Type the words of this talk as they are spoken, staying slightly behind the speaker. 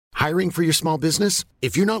Hiring for your small business?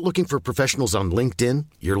 If you're not looking for professionals on LinkedIn,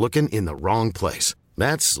 you're looking in the wrong place.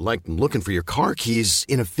 That's like looking for your car keys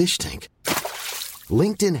in a fish tank.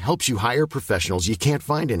 LinkedIn helps you hire professionals you can't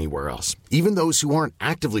find anywhere else, even those who aren't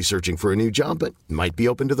actively searching for a new job but might be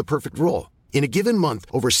open to the perfect role. In a given month,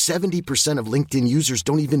 over 70% of LinkedIn users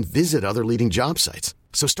don't even visit other leading job sites.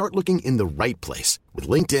 So start looking in the right place. With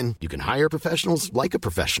LinkedIn, you can hire professionals like a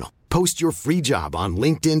professional. Post your free job on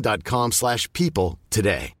linkedin.com/people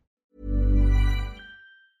today.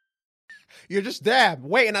 You're just there,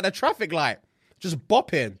 waiting at the traffic light, just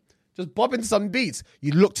bopping some beats.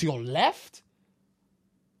 You look to your left,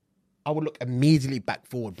 I would look immediately back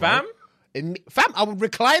forward, bro. Fam, I would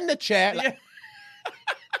recline the chair. Like,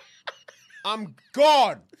 I'm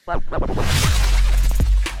gone.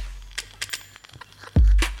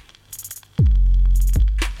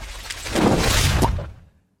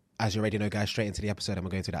 As you already know, guys, straight into the episode, I'm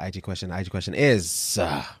going to the IG question. The IG question is,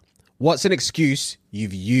 what's an excuse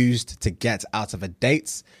you've used to get out of a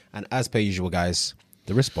date? And as per usual, guys,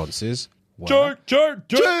 the responses were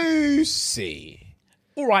juicy.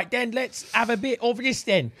 All right, then, let's have a bit of this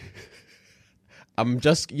then. I'm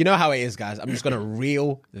just, you know how it is, guys. I'm just going to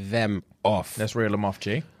reel them off. Let's reel them off,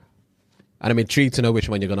 G. And I'm intrigued to know which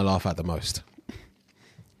one you're going to laugh at the most.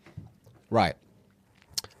 Right.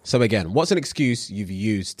 So again, what's an excuse you've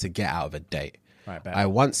used to get out of a date? Right, bet. I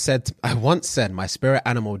once said my spirit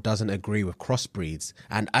animal doesn't agree with crossbreeds,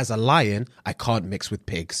 and as a lion, I can't mix with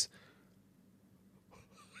pigs.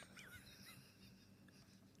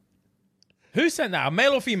 Who sent that? A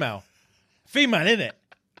male or female? Female, innit?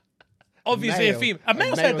 Obviously a female. A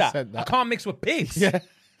male said that. I can't mix with pigs. Yeah.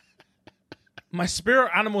 My spirit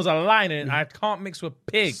animal's a lion and I can't mix with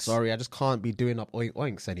pigs. Sorry, I just can't be doing up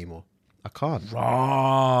oinks anymore. I can't.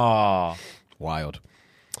 Raw. Wild.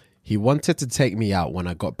 He wanted to take me out when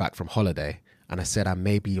I got back from holiday, and I said I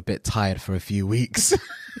may be a bit tired for a few weeks.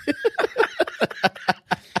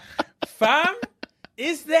 Fam,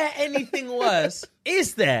 is there anything worse?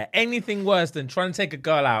 Is there anything worse than trying to take a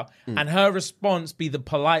girl out and her response be the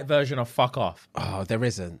polite version of fuck off? Oh, there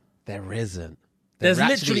isn't. There's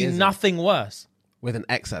literally nothing worse. With an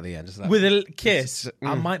X at the end. Just like, with a kiss.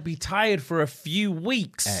 I might be tired for a few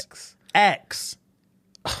weeks. X.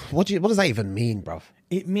 What does that even mean, bruv?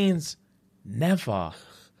 It means never.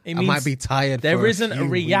 It I means might be tired there for isn't a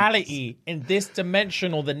reality weeks. in this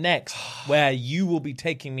dimension or the next where you will be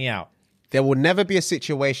taking me out. There will never be a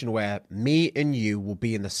situation where me and you will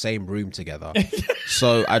be in the same room together.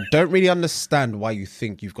 So I don't really understand why you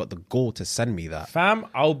think you've got the gall to send me that. Fam,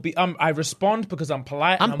 I respond because I'm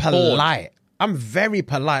polite. I'm and polite. Bored. I'm very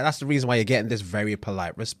polite. That's the reason why you're getting this very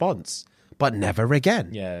polite response. But never again.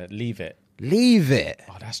 Yeah, leave it.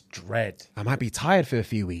 Oh, that's dread. I might be tired for a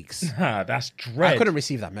few weeks. That's dread. I couldn't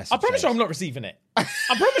receive that message. I promise you I'm not receiving it. I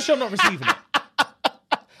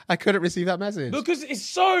couldn't receive that message. Because it's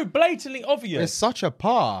so blatantly obvious. It's such a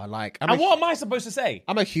par. Like, what am I supposed to say?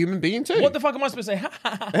 I'm a human being too. What the fuck am I supposed to say?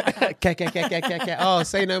 Oh,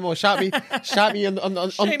 say no more. Shout me on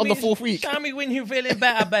the fourth week. Shout me when you're feeling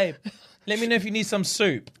better, babe. Let me know if you need some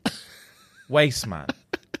soup. Waste, man.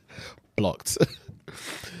 Blocked.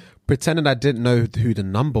 Pretended I didn't know who the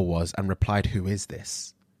number was and replied, "Who is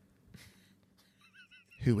this?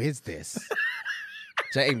 Who is this?"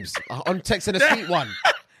 James, I'm texting a sweet one.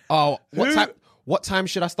 Oh, what time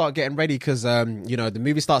should I start getting ready? Because, the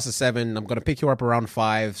movie starts at 7. I'm going to pick you up around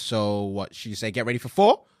 5. So what should you say? Get ready for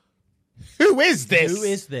 4? Who is this? Who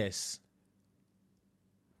is this?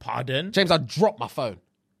 Pardon? James, I'd drop my phone.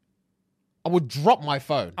 I would drop my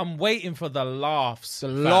phone. I'm waiting for the laughs. The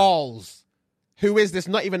lols. Who is this?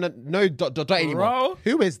 Not even no dot anymore. Bro,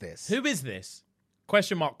 who is this? Who is this?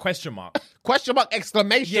 Question mark, question mark. Question mark,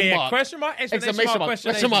 exclamation mark. Question mark, exclamation mark,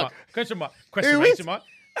 question mark. Question mark, question mark.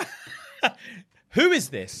 Who is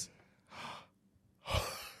this?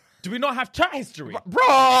 Do we not have chat history?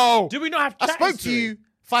 Bro! Do we not have chat history? I spoke to you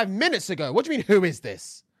 5 minutes ago. What do you mean, who is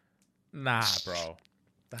this? Nah, bro.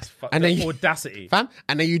 That's audacity. Fam,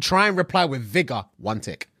 and then you try and reply with vigor. One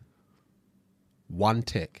tick. One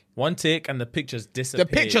tick and the picture's disappeared.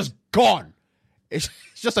 The picture's gone. It's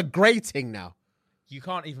just a grating now. You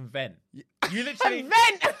can't even vent. You literally...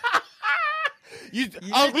 vent!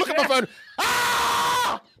 I'll look at my phone.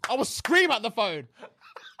 Ah! I will scream at the phone.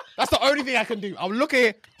 That's the only thing I can do. I'll look at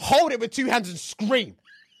it, hold it with 2 hands and scream.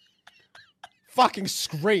 Fucking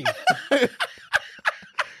scream.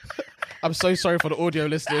 I'm so sorry for the audio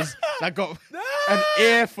listeners that got an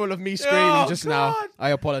earful of me screaming just now.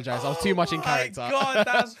 I apologize. I was too much in character. Oh my God,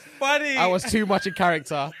 that's funny. I was too much in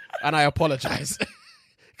character and I apologize.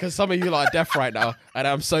 Because some of you lot are deaf right now and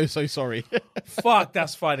I'm so sorry. Fuck,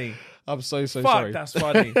 that's funny. I'm so Fuck, sorry. that's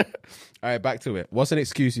funny. All right, back to it. What's an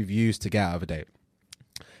excuse you've used to get out of a date?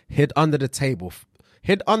 Hid under the table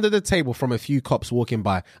from a few cops walking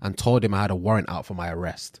by and told him I had a warrant out for my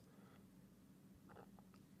arrest.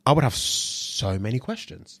 I would have so many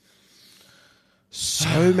questions.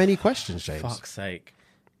 So many questions, James. Fuck's sake.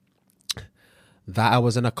 That I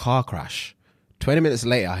was in a car crash. 20 minutes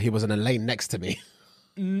later, he was in a lane next to me.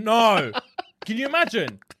 No. Can you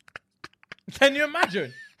imagine? Can you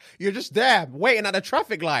imagine? You're just there, waiting at the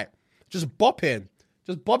traffic light, just bopping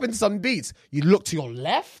some beats. You look to your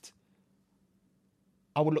left.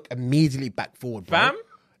 I would look immediately back forward, bro.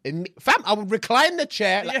 Fam, I would recline the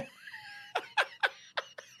chair. Like,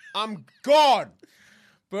 I'm gone.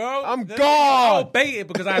 Bro, I'm gone. I'll bait it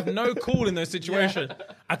because I have no cool in those situations.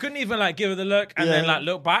 I couldn't even like give it the look and then like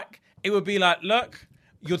look back. It would be like, look,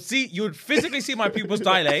 you'd physically see my pupils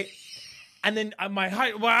dilate, and then my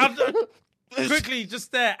height, quickly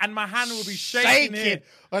just there, and my hand will be shaking.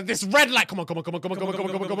 Like this red light. Come on.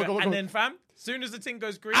 And then, fam, soon as the thing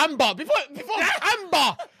goes green, Amber, before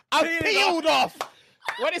Amber, I peeled off.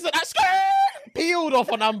 What is it? That's peeled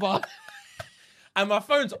off on Amber. And my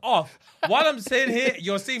phone's off. While I'm sitting here,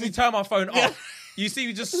 you'll see me turn my phone off. You see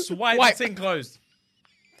me just swipe the thing closed.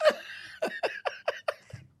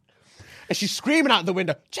 And she's screaming out the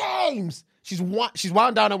window, James! She's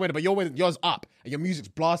wound down her window, but yours up. And your music's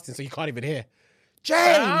blasting, so you can't even hear.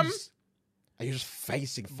 James! And you're just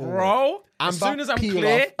facing forward. Bro, Amber, as soon as I'm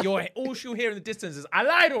clear, all she'll hear in the distance is, I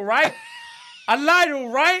lied, all right? I lied, all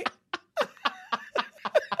right?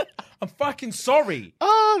 I'm fucking sorry.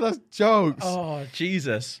 Oh, that's jokes. Oh,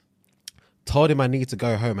 Jesus. Told him I need to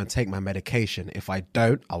go home and take my medication. If I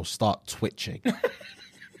don't, I'll start twitching.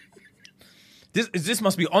 This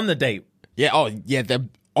must be on the date. Yeah, they're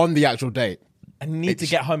on the actual date. I need to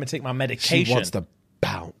get home and take my medication. She wants to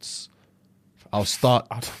bounce. I'll start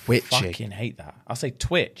twitching. I fucking hate that. I'll say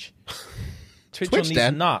twitch. Twitch on these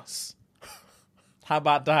then. nuts. How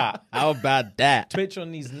about that? How about that? Twitch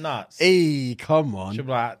on these nuts. Hey, come on. She'll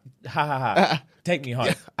be like, ha ha ha. Take me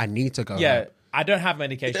home. I need to go Yeah, home. I don't have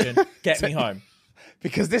medication. Get me home.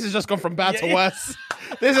 Because this has just gone from bad to worse.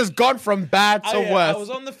 This has gone from bad to worse. I was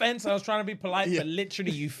on the fence. I was trying to be polite, but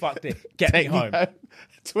literally you fucked it. Get me home.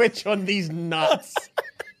 Twitch on these nuts.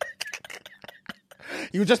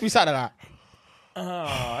 You would just be sat there like,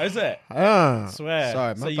 oh, is it? I swear.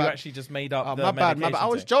 Sorry, so you actually just made up the my bad. I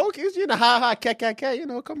was joking. You know, ha, ke, you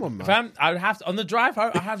know, come on, man. Fam, I would have to, on the drive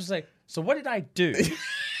home, I have to say, so what did I do?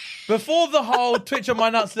 Before the whole Twitch on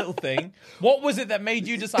my nuts little thing, what was it that made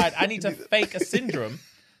you decide I need to fake a syndrome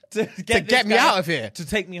to get me out of here? To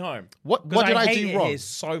take me home? What did I do wrong? Here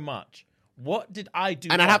so much. What did I do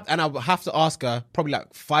and wrong? I will have to ask her probably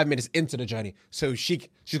like 5 minutes into the journey. So she's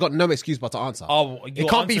got no excuse but to answer. Oh, it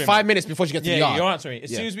can't be 5 minutes before she gets to the yard. You're answering.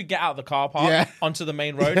 As soon as we get out of the car park onto the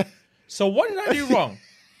main road. So what did I do wrong?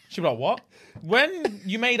 She'll be like, what? When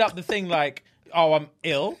you made up the thing like, oh, I'm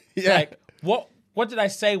ill. Like, what did I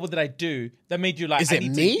say? What did I do that made you like? Is it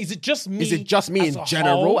me? Is it just me? Is it just me in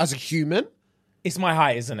general whole? as a human? It's my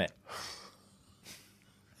height, isn't it?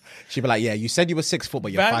 She'd be like, yeah, you said you were 6 foot,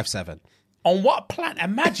 but you're 5'7". On what plan?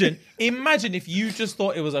 Imagine if you just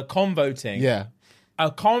thought it was a convo thing. Yeah.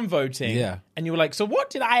 A convo thing. Yeah. And you were like, so what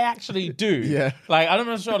did I actually do? Yeah. Like, I'm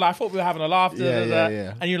not sure. Like, I thought we were having a laugh.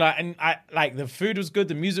 Yeah. And you're like, and I like the food was good,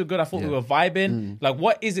 the music was good. I thought we were vibing. Like,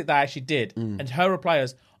 what is it that I actually did? And her reply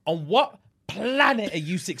is, on what planet are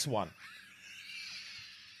you 6'1"?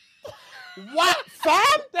 What,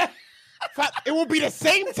 fam? It will be the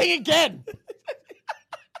same thing again.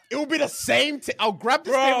 It will be the same thing. I'll grab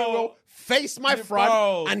the steering wheel, face my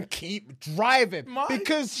front, and keep driving.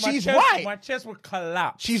 Because she's right. My chest would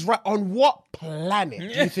collapse. She's right. On what planet do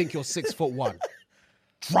you think you're 6'1"?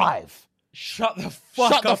 Drive. Shut the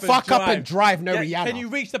fuck up and drive, no Rihanna. Can you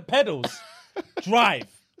reach the pedals? Drive.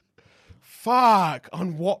 Fuck.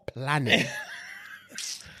 On what planet?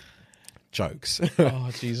 Jokes. Oh,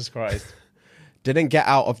 Jesus Christ. Didn't get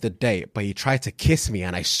out of the date, but he tried to kiss me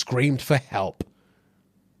and I screamed for help.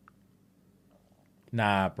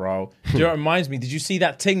 Nah, bro. Do you know what reminds me? Did you see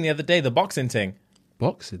that thing the other day, the boxing thing?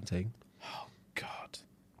 Boxing thing? Oh, God.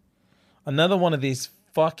 Another one of these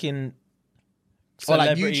fucking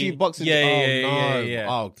celebrity... Oh, like YouTube boxing? Yeah.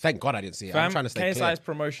 Oh, thank God I didn't see it. I'm trying to stay clear. KSI's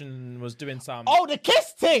promotion was doing some... Oh, the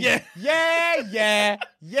kiss thing! Yeah,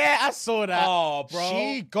 I saw that. Oh, bro.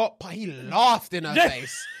 He laughed in her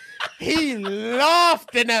face. He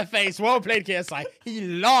laughed in her face. Well played, KSI. He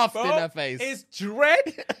laughed in her face. It's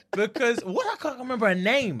dread because I can't remember her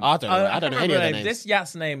name. I don't know any of their names. This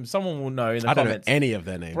Yat's name, someone will know in the comments. comments. I don't know any of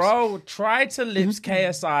their names. Bro, tried to lips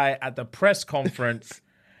KSI at the press conference,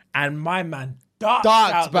 and my man darts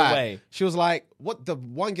out back. the way. She was like, what the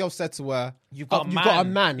one girl said to her, You've got a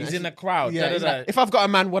man. He's And in the crowd. Yeah, he's like, if I've got a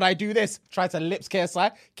man, would I do this? Try to lips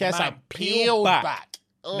KSI. KSI Man, peeled back.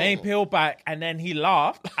 Main peeled back, and then he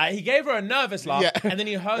laughed. He gave her a nervous laugh, and then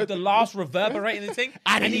he heard the last reverberating the thing,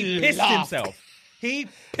 and he pissed himself. He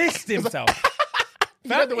pissed himself.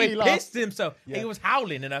 Fam, the way he he laughed? pissed himself. Yeah. He was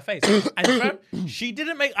howling in her face. And fam, she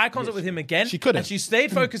didn't make eye contact with him again. She couldn't. And she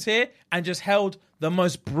stayed focused here and just held the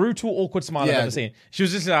most brutal, awkward smile I've ever seen. She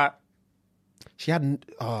was just like... She hadn't...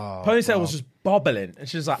 Oh, ponytail was just bobbling. And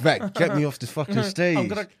she was like... Vec, get me off the fucking stage. I'm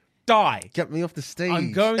going to die. Get me off the stage.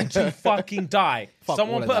 I'm going to fucking die.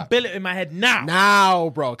 Someone put a billet in my head now. Now,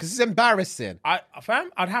 bro, because it's embarrassing. Fam,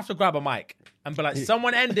 I'd have to grab a mic and be like,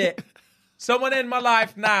 someone end it. Someone end my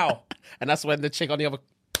life now. And that's when the chick on the other...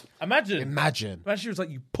 Imagine. Man, she was like,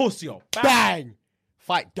 you pussy. Bang. Bang!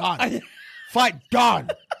 Fight done. Fight done.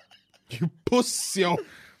 You pussy.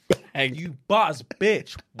 Bang. You buzz,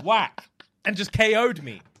 bitch. Whack. And just KO'd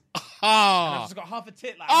me. And I just got half a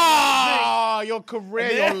tit like... your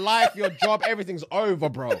career, your life, your job, everything's over,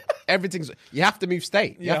 bro. You have to move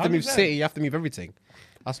state. You have to move 100%. city. You have to move everything.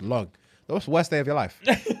 That's long. What's the worst day of your life?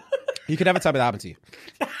 You could never tell me that happened to you.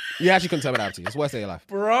 You actually couldn't tell me that happened to you. It's the worst day of your life.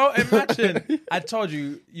 Bro, imagine. I told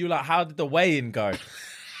you like, how did the weigh-in go?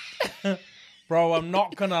 Bro, I'm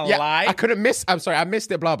not gonna lie. I'm sorry, I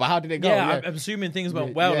missed it, blah, but how did it go? Yeah, I'm assuming things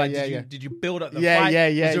went well. Did you build up the Yeah, fight? yeah,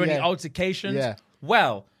 Was there yeah. any altercations? Yeah.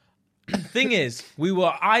 Well, thing is, we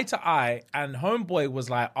were eye to eye, and homeboy was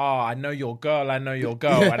like, "Oh, I know your girl. And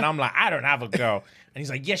I'm like, "I don't have a girl." And he's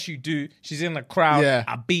like, "Yes, you do. She's in the crowd. Yeah.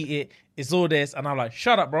 I beat it. It's all this." And I'm like,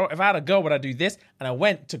 "Shut up, bro. If I had a girl, would I do this?" And I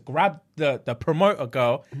went to grab the promoter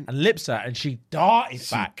girl and lips her, and she darted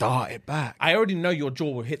back. I already know your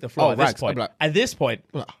jaw will hit the floor at this point. At this point,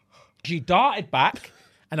 she darted back,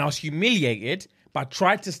 and I was humiliated. But I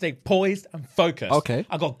tried to stay poised and focused. Okay.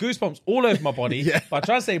 I got goosebumps all over my body. But I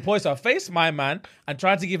tried to stay poised. So I faced my man and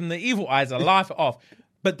tried to give him the evil eyes and laugh it off.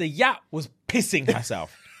 But the yap was pissing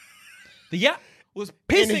herself. The yap was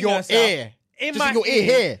pissing in your herself. ear. In Just my in your ear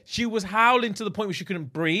here. She was howling to the point where she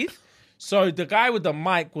couldn't breathe. So the guy with the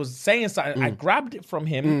mic was saying something. I grabbed it from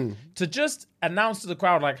him to just announce to the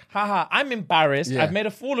crowd, like, haha, I'm embarrassed. Yeah. I've made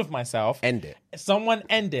a fool of myself. End it. Someone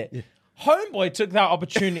end it. Yeah. Homeboy took that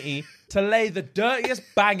opportunity to lay the dirtiest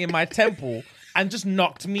bang in my temple and just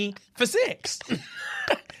knocked me for 6.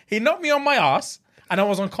 He knocked me on my ass and I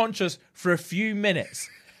was unconscious for a few minutes.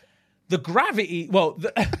 The gravity,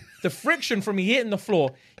 the friction from me hitting the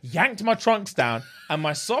floor yanked my trunks down and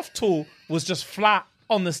my soft tool was just flat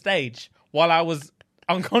on the stage while I was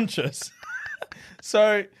unconscious.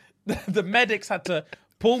 So the medics had to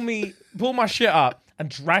pull my shit up and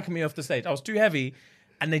drag me off the stage. I was too heavy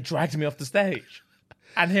and they dragged me off the stage.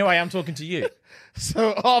 And here I am talking to you.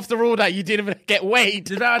 So after all that, you didn't even get weighed.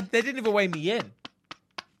 They didn't even weigh me in.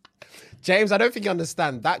 James, I don't think you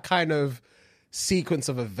understand. That kind of sequence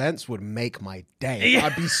of events would make my day. Yeah.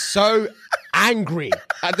 I'd be so angry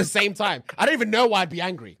at the same time. I don't even know why I'd be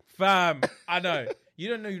angry. Fam, I know. You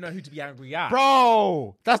don't know who to be angry at.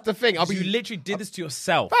 Bro, that's the thing. You literally did this to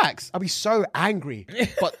yourself. Facts. I'll be so angry,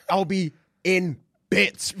 but I'll be in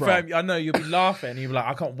bits, bro. Fam, I know, you'll be laughing. You'll be like,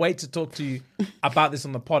 I can't wait to talk to you about this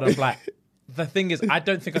on the pod. I'm like, the thing is, I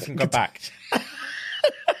don't think I can go back.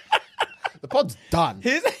 The pod's done.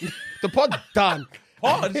 The pod's done.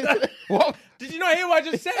 Pod? What? Did you not hear what I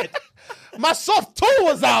just said? My soft tool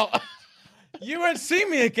was out. You won't see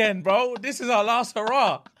me again, bro. This is our last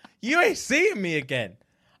hurrah. You ain't seeing me again.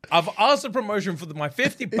 I've asked a promotion for my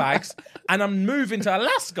 50 bags and I'm moving to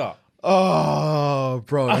Alaska. Oh,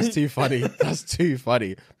 bro, that's too funny. That's too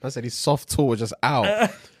funny. I said his soft tool was just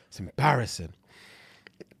out. It's embarrassing.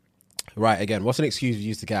 Right, again, what's an excuse you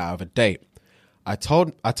used to get out of a date? I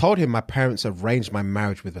told him my parents arranged my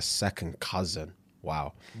marriage with a second cousin.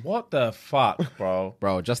 Wow. What the fuck, bro?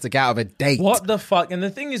 Bro, just to get out of a date. What the fuck? And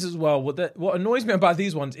the thing is as well, what annoys me about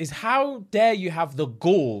these ones is how dare you have the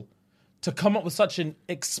gall to come up with such an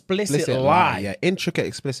explicit lie. Yeah, intricate,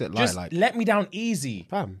 explicit lie. Just let me down easy.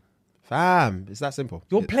 Fam, it's that simple.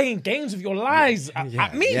 You're playing games with your lies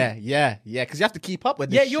at me. Yeah, because you have to keep up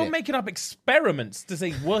with this you're shit. making up experiments to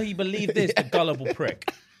say, will he believe this, the gullible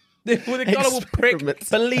prick? Will the gullible prick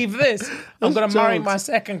believe this? I'm going to marry my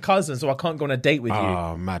second cousin so I can't go on a date with you.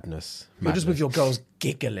 Oh, madness. You're just with your girls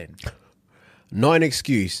giggling. Not an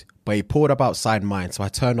excuse, but he pulled up outside mine, so I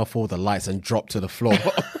turned off all the lights and dropped to the floor.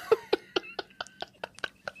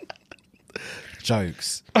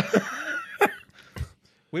 Jokes.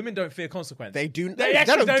 Women don't fear consequence. They do. They They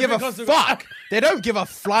don't give a fuck. They don't give a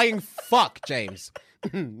flying fuck, James.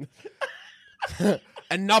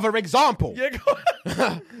 Another example. Yeah, go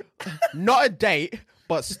on. Not a date,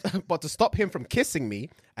 but to stop him from kissing me,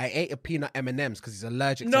 I ate a peanut M&Ms because he's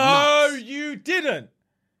allergic to nuts. No, you didn't.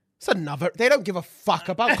 It's another. They don't give a fuck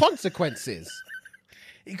about consequences.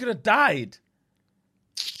 He could have died.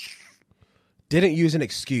 Didn't use an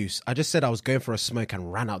excuse. I just said I was going for a smoke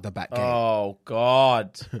and ran out the back gate. Oh,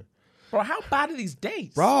 God. Bro, how bad are these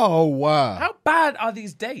dates? Bro. How bad are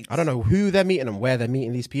these dates? I don't know who they're meeting and where they're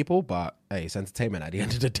meeting these people, but hey, it's entertainment at the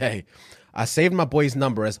end of the day. I saved my boy's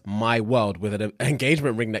number as My World with an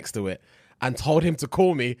engagement ring next to it and told him to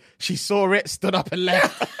call me. She saw it, stood up and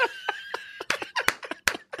left.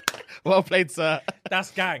 Well played, sir. That's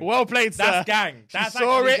gang. Well played, sir. That's gang. That's she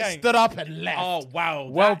saw it, gang. stood up and left. Oh, wow.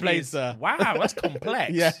 Well played, sir. Wow, that's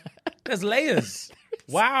complex. Yeah. There's layers.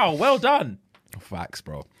 Wow, well done. Facts,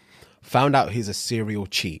 bro. Found out he's a serial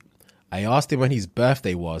cheat. I asked him when his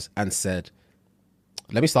birthday was and said,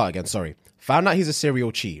 let me start again, sorry. Found out he's a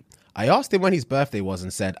serial cheat. I asked him when his birthday was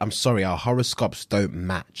and said, I'm sorry, our horoscopes don't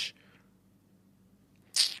match.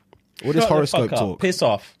 What is horoscope talk? Piss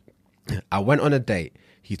off. I went on a date.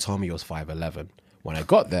 He told me he was 5'11". When I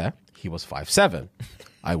got there, he was 5'7".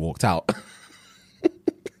 I walked out.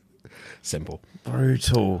 Simple.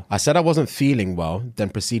 Brutal. I said I wasn't feeling well, then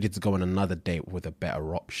proceeded to go on another date with a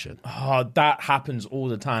better option. Oh, that happens all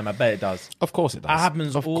the time. I bet it does. Of course it does. That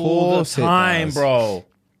happens of all the time, bro.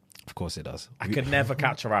 Of course it does. I could never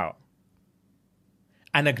catch her out.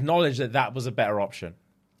 And acknowledge that that was a better option.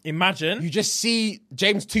 Imagine. You just see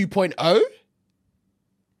James 2.0?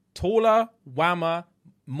 Taller, whammer,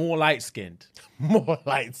 more light-skinned. More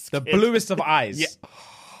light-skinned. The bluest of eyes.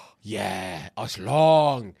 Yeah. Oh, it's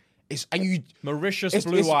long. Mauritius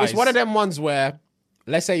blue eyes. It's one of them ones where,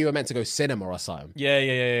 let's say you were meant to go cinema or something.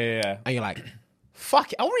 Yeah. And you're like,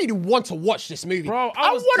 fuck it. I really want to watch this movie. Bro,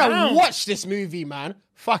 I was want down. to watch this movie, man.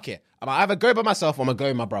 Fuck it. I'm gonna either go by myself or I'm going to go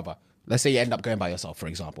with my brother. Let's say you end up going by yourself, for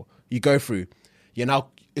example. You go through.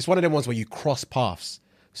 It's one of them ones where you cross paths.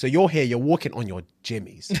 So you're here, you're walking on your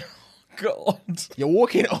jimmies. God. You're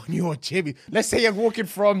walking on your jimmy. Let's say you're walking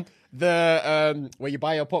from the where you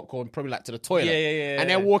buy your popcorn, probably like to the toilet. Yeah. And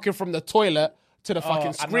they're walking from the toilet to the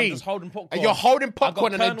fucking screen. And I'm just holding popcorn. And you're holding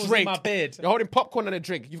popcorn and a kernels drink. in my beard. You're holding popcorn and a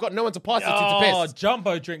drink. You've got no one to pass it to Oh, piss.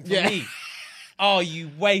 jumbo drink for me. Oh, you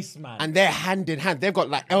waste, man. And they're hand in hand. They've got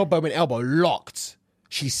like elbow in elbow locked.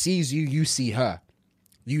 She sees you, you see her.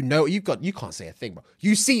 You know, you can't say a thing, bro.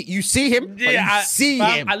 You see him, but you see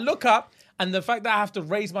him. I look up, and the fact that I have to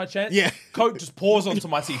raise my chest, Coke just pours onto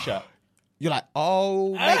my t-shirt. You're like,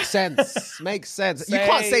 oh, makes sense. Makes sense. You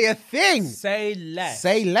can't say a thing. Say less.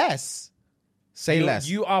 Say less. Say less.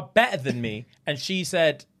 You are better than me. And she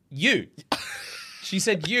said, you. She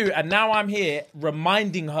said you, and now I'm here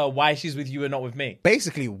reminding her why she's with you and not with me.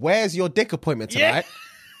 Basically, where's your dick appointment tonight?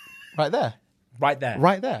 Right there. Right there.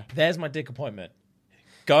 Right there. There's my dick appointment.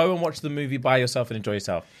 Go and watch the movie by yourself and enjoy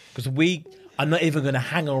yourself. Because we are not even going to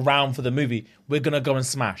hang around for the movie. We're going to go and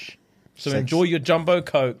smash. So enjoy your jumbo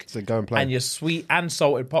Coke go and play. And your sweet and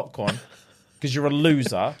salted popcorn because you're a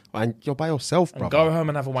loser. And you're by yourself, bro. Go home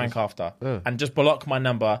and have a wank after. And just block my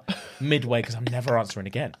number midway because I'm never answering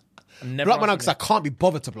again. Block my number because I can't be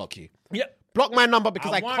bothered to block you. Yep. Block my number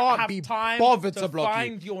because I won't can't have be time bothered to to block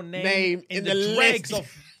find you. your name in the dregs list.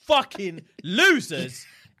 of fucking losers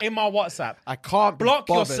in my WhatsApp. I can't be Block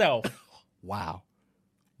bothered. yourself. Wow.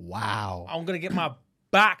 I'm going to get my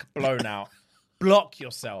back blown out. Block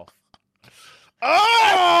yourself.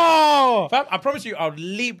 Oh! Fam, I promise you, I'll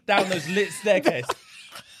leap down those lit staircase.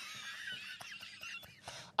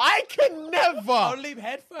 I can never. I'll leap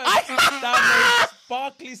headfirst down those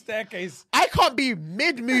sparkly staircase. I can't be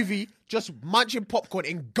mid-movie just munching popcorn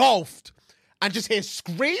engulfed and just hear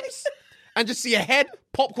screams and just see a head,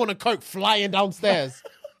 popcorn and Coke flying downstairs.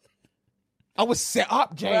 I was set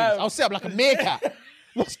up, James. Bro. I was set up like a meerkat.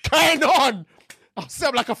 What's going on? I was set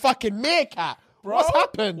up like a fucking meerkat. Bro, what's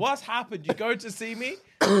happened? What's happened? You go to see me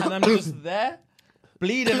and I'm just there,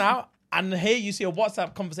 bleeding out, and here you see a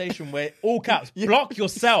WhatsApp conversation where all caps, block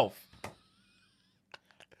yourself.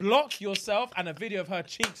 Block yourself and a video of her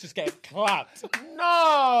cheeks just getting clapped.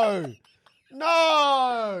 No.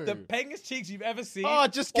 The pengest cheeks you've ever seen. Oh,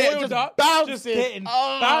 just oiled up, bouncing. just getting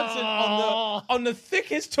bouncing on the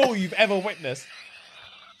thickest tool you've ever witnessed.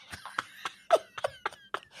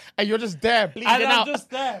 And you're just there, bleeding And out. I'm just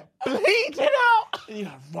there. Bleeding out. And you're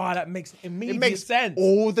like, wow, that makes immediate It makes sense.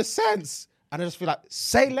 all the sense. And I just feel like,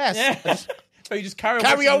 say less. Yeah. So you just carry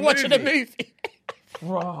on watching the movie.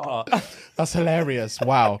 Bro. That's hilarious.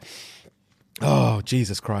 Wow. Oh,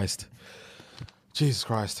 Jesus Christ. Jesus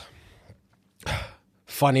Christ.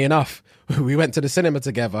 Funny enough, we went to the cinema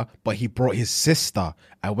together, but he brought his sister.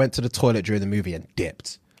 I went to the toilet during the movie and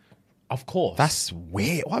dipped. Of course. That's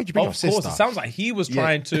weird. Why would you bring your Of sister? course. It sounds like he was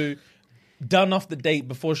trying to done off the date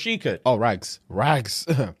before she could. Oh, Rags.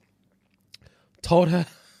 Told her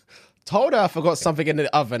I forgot something in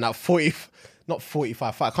the oven at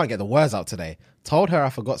 45. I can't get the words out today. Told her I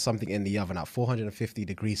forgot something in the oven at 450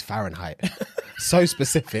 degrees Fahrenheit. So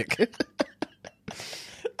specific.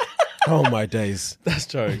 Oh my days. That's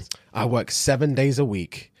jokes. I work 7 days a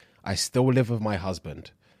week. I still live with my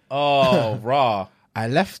husband. Oh, raw. I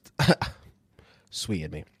left...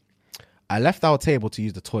 Sweetened me. I left our table to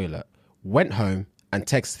use the toilet, went home and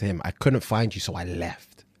texted him, I couldn't find you, so I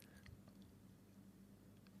left.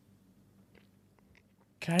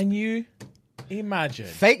 Can you imagine?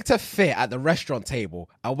 Fake to fit at the restaurant table.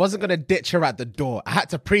 I wasn't going to ditch her at the door. I had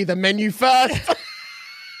to pre the menu first.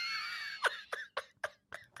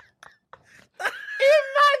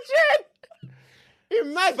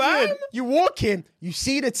 Imagine. Fam? You walk in, you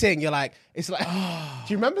see the thing, you're like, it's like, do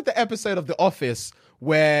you remember the episode of The Office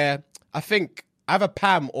where I think either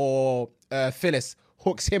Pam or Phyllis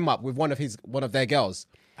hooks him up with one of their girls?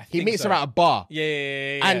 He meets her at a bar.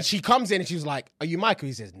 Yeah. And she comes in and she's like, are you Michael?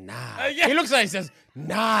 He says, nah. Yeah. He looks at her and says,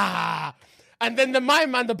 nah. And then the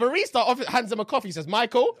barista hands him a coffee. He says,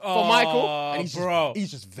 Michael, for Michael. And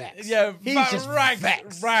he's just vexed. Yeah, he's just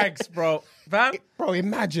vexed. rags, bro. Fam, Bro,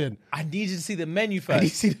 imagine. I needed to see the menu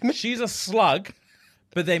first. see the menu. She's a slug,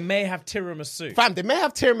 but they may have tiramisu. Fam, they may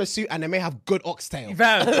have tiramisu and they may have good oxtail.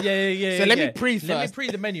 Fam, yeah. So let me pre first. Let me pre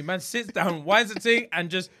the menu. Man sits down, winds the thing, and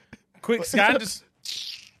just quick scan. Just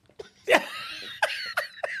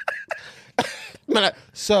Man, like,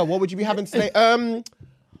 sir, what would you be having today?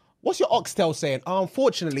 What's your oxtail saying?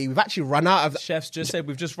 Unfortunately, we've actually run out of... Chefs just said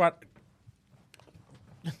we've just run...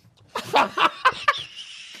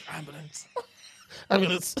 Ambulance.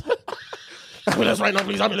 Ambulance right now,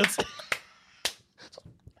 please, ambulance.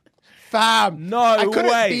 Fam. No I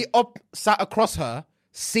couldn't way. be sat across her,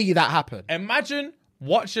 see that happen. Imagine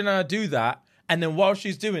watching her do that, and then while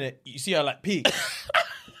she's doing it, you see her like peek.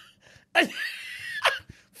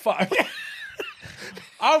 Fuck.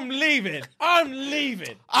 I'm leaving. I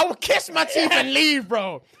would kiss my teeth and leave,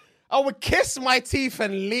 bro. I would kiss my teeth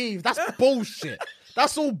and leave. That's bullshit.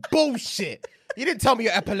 That's all bullshit. You didn't tell me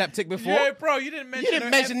you're epileptic before. Yeah, bro, you didn't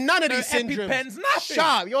mention none of these syndromes. EpiPens, nothing. Shut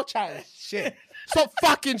up, you're chatting shit. Stop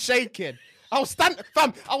fucking shaking. I'll stand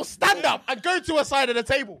up and go to a side of the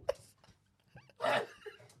table.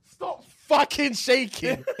 Stop fucking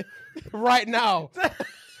shaking. Right now.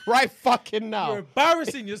 Right fucking now. You're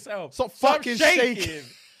embarrassing yourself. Stop fucking shaking.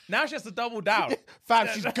 Now she has to double down. Fam,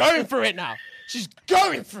 she's going for it now. She's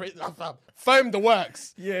going for it, fam. Foam the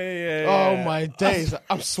works. Yeah. Oh my days.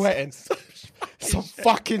 I'm sweating. Stop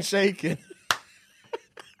fucking shaking.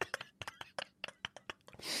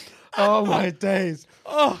 Oh my days.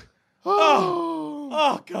 Oh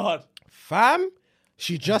God. Fam,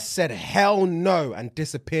 she just said hell no and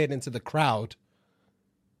disappeared into the crowd.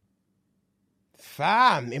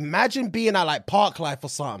 Fam, imagine being at like Park Life or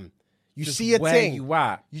something. You Just see a where thing. you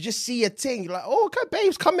at? You just see a thing. You're like, oh, okay,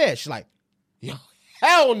 babes, come here. She's like, yo,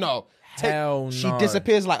 hell no. Hell no. She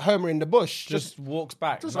disappears like Homer in the bush. Just walks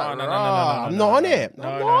back. Just No, like, no. I'm not on it.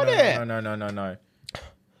 I'm not on it. No.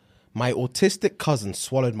 My autistic cousin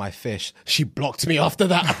swallowed my fish. She blocked me after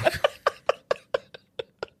that.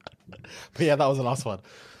 But yeah, that was the last one.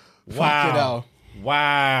 Fucking hell.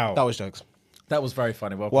 Wow. That was jokes. That was very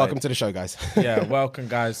funny. Welcome to the show, guys. Yeah, welcome,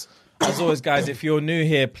 guys. As always, guys, if you're new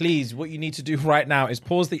here, please, what you need to do right now is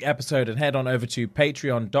pause the episode and head on over to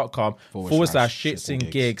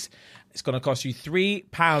patreon.com/ShxtsnGigs. It's going to cost you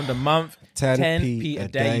 £3 a month, 10p a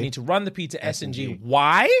day. You need to run the P to S&G.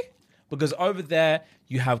 Why? Because over there,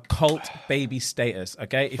 you have cult baby status,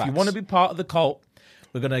 okay? If you want to be part of the cult,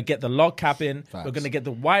 we're going to get the log cap in. We're going to get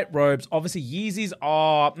the white robes. Obviously, Yeezys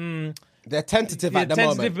are... They're tentative at the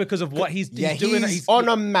moment. Because of what he's doing. He's on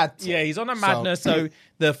a mad. Yeah, he's on a madness. So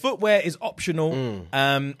the footwear is optional.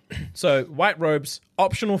 So white robes,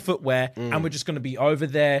 optional footwear, and we're just going to be over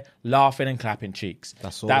there laughing and clapping cheeks.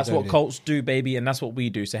 That's what cults do, baby, and that's what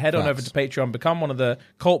we do. So head on over to Patreon, become one of the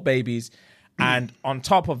cult babies, and on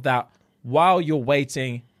top of that, while you're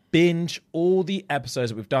waiting, binge all the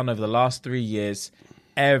episodes that we've done over the last 3 years.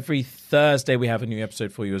 Every Thursday, we have a new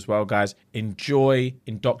episode for you as well, guys. Enjoy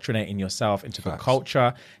indoctrinating yourself into the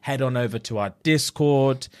culture. Head on over to our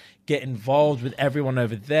Discord. Get involved with everyone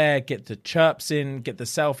over there. Get the chirps in. Get the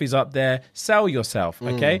selfies up there. Sell yourself,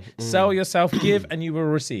 okay? Sell yourself, give, and you will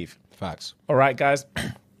receive. Facts. All right, guys.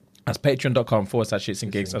 That's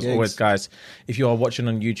patreon.com/ShxtsnGigs. As always, guys, if you are watching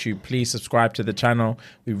on YouTube, please subscribe to the channel.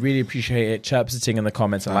 We really appreciate it. Chirps the thing in the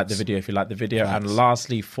comments and like the video if you like the video. And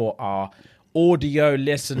lastly, for our audio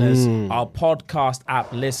listeners, our podcast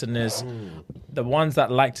app listeners, the ones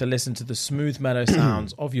that like to listen to the smooth, mellow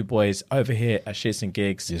sounds of you boys over here at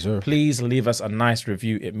ShxtsnGigs. Yes, sir. Please leave us a nice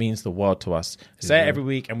review. It means the world to us. Say it every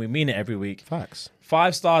week, and we mean it every week. Facts.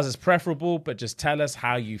 5 stars is preferable, but just tell us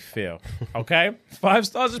how you feel. Okay? 5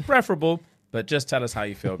 stars is preferable, but just tell us how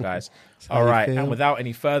you feel, guys. All right. And without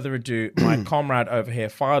any further ado, my comrade over here,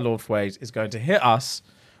 Firelord Fways, is going to hit us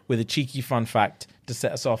with a cheeky fun fact to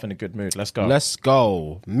set us off in a good mood. Let's go. Let's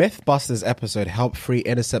go. Mythbusters episode helped free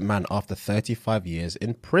innocent man after 35 years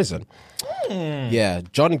in prison. Yeah,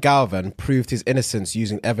 John Galvin proved his innocence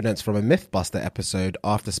using evidence from a Mythbuster episode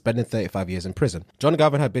after spending 35 years in prison. John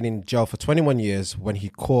Galvin had been in jail for 21 years when he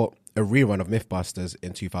caught a rerun of Mythbusters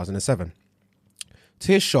in 2007.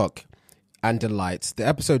 To his shock and delight, the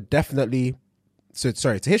episode definitely...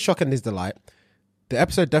 to his shock and his delight, the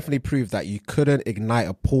episode definitely proved that you couldn't ignite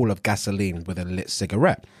a pool of gasoline with a lit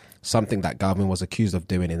cigarette, something that Galvin was accused of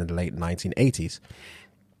doing in the late 1980s,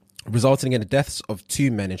 resulting in the deaths of 2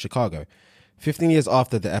 men in Chicago. 15 years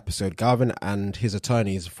after the episode, Galvin and his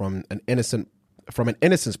attorneys from an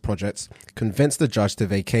innocence project convinced the judge to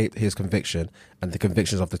vacate his conviction and the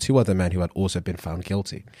convictions of the 2 other men who had also been found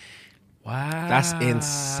guilty. Wow. That's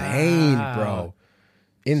insane, bro.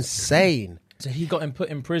 Insane. So he got put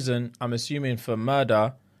in prison, I'm assuming, for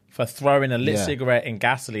murder, for throwing a lit cigarette in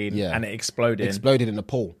gasoline and it exploded. Exploded in the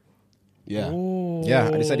pool. Yeah. Ooh. Yeah.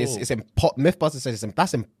 And he said Mythbusters said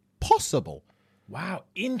that's impossible. Wow.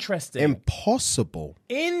 Interesting. Impossible.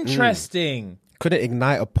 Interesting. Couldn't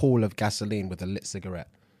ignite a pool of gasoline with a lit cigarette.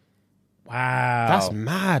 Wow. That's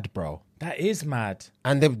mad, bro. That is mad.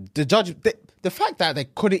 And the judge, the fact that they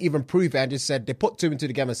couldn't even prove it and just said, they put 2 and 2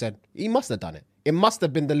 together and said, he must have done it. It must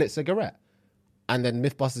have been the lit cigarette. And then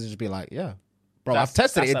Mythbusters just be like, yeah, bro, I've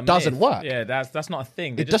tested it. It doesn't work. Yeah, that's not a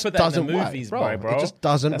thing. They It just put that doesn't in the movies, work, bro. It just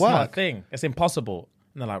doesn't that's work. That's not a thing. It's impossible.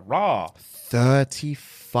 And they're like, raw.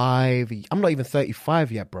 35. I'm not even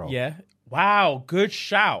 35 yet, bro. Yeah. Wow. Good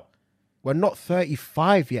shout. We're not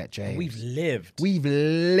 35 yet, James. We've lived. We've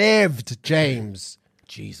lived, James.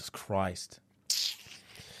 Jesus Christ.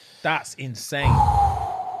 That's insane.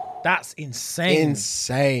 That's insane.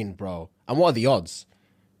 Insane, bro. And what are the odds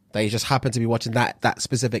that he just happened to be watching that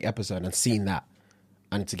specific episode and seen that?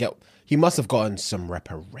 And he must have gotten some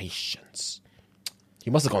reparations.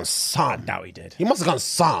 He must have gone some. I doubt he did. He must have gone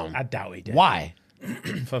some. I doubt he did. Why?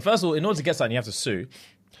 First of all, in order to get something, you have to sue.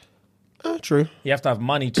 True. You have to have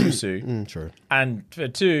money to sue. True. And for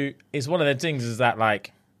 2, it's one of the things is that,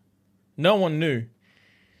 like, no one knew.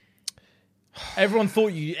 Everyone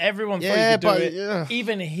thought you could do it. Yeah.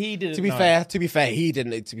 Even he didn't. To be fair, he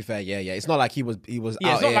didn't. To be fair, yeah. It's not like he was.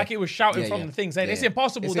 Yeah, it's not like he was shouting from the thing saying it's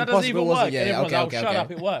impossible. That doesn't even work. Yeah, and everyone's like, shut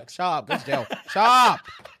up, it works. Shut up, go to jail. Shut up.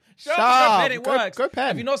 Shut up, go pen, it works. Go pen.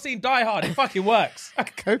 Have you not seen Die Hard? It fucking works.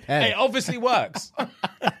 Go pen. It obviously works.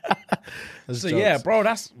 So yeah, bro,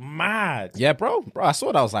 that's mad. Yeah, bro. I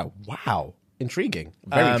saw that. I was like, wow, intriguing,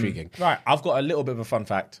 very intriguing. Right, I've got a little bit of a fun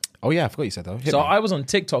fact. Oh yeah, I forgot you said that. So I was on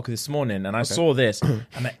TikTok this morning and I saw this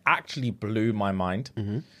and it actually blew my mind.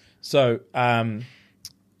 Mm-hmm. So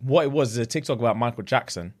what it was is a TikTok about Michael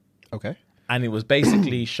Jackson. Okay. And it was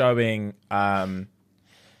basically showing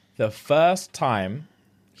the first time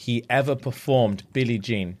he ever performed Billie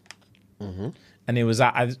Jean. Mm-hmm. And it was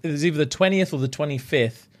either the 20th or the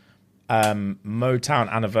 25th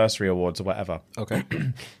Motown Anniversary Awards or whatever. Okay.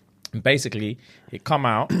 And basically, it come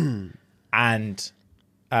out and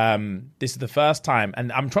this is the first time, and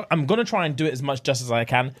I'm going to try and do it as much justice as I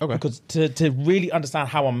can, because to really understand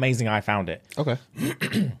how amazing I found it. Okay.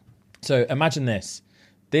 So imagine this.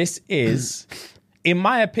 This is, in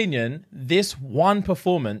my opinion, this one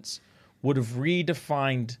performance would have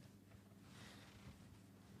redefined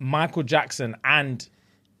Michael Jackson and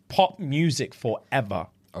pop music forever.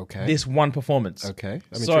 Okay. This one performance. Okay.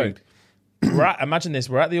 I'm so intrigued. imagine this.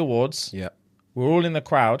 We're at the awards. Yep. We're all in the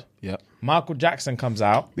crowd. Yep. Michael Jackson comes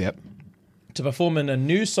out. Yep. To perform in a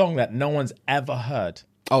new song that no one's ever heard.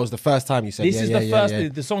 Oh, it was the first time you said. This is the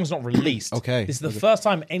first. The song's not released. Okay. This is the first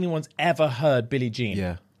time anyone's ever heard Billie Jean.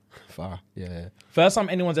 Yeah. Far. Yeah. First time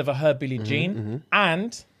anyone's ever heard Billie Jean. Mm-hmm.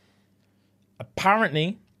 And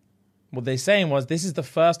apparently, what they're saying was this is the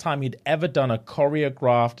first time he'd ever done a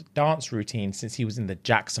choreographed dance routine since he was in the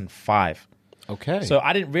Jackson 5. Okay. So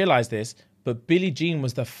I didn't realize this, but Billie Jean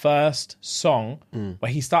was the first song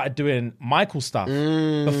where he started doing Michael stuff.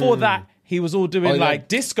 Before that, he was all doing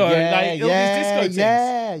disco, all these disco things.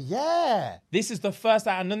 Yeah. This is the first,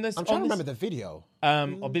 and then there's I'm trying to remember the video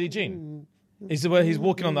of Billie Jean. This is where he's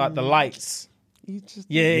walking on the lights. He's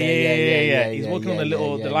walking on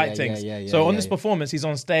the light things. So on this performance, he's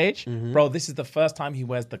on stage, bro. This is the first time he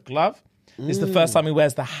wears the glove. This is the first time he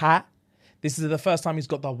wears the hat. This is the first time he's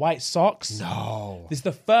got the white socks. No. This is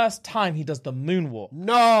the first time he does the moonwalk.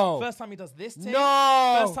 No. First time he does this thing.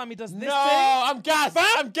 No. First time he does this thing. No, I'm gassed.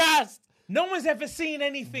 I'm gassed. No one's ever seen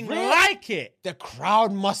anything like it. The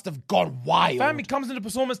crowd must have gone wild. Fam, he comes into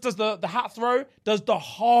performance, does the hat throw, does the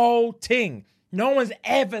whole thing. No one's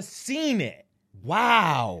ever seen it.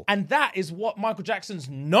 Wow. And that is what Michael Jackson's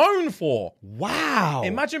known for. Wow.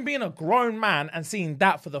 Imagine being a grown man and seeing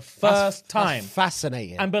that for the first time. That's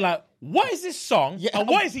fascinating. And be like, what is this song? And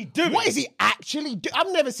what is he doing? What is he actually doing?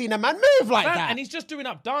 I've never seen a man move like that. And he's just doing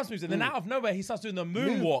up dance moves. And then out of nowhere, he starts doing the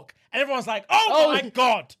moonwalk. And everyone's like, oh my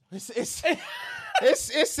God. It's I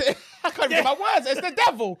can't remember my words. It's the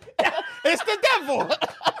devil. It's the devil.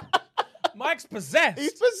 Mike's possessed.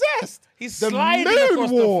 He's possessed. He's sliding across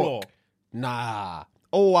the floor. Nah.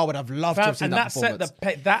 Oh, I would have loved to have seen that performance.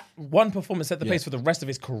 That one performance set the pace for the rest of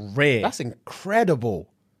his career. That's incredible.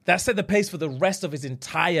 That set the pace for the rest of his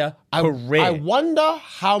entire career. I wonder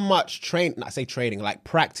how much like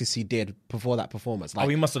practice he did before that performance. Like,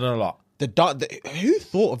 he must have done a lot. Who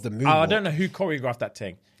thought of the moonwalk? I don't know who choreographed that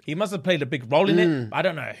thing. He must have played a big role in it. But I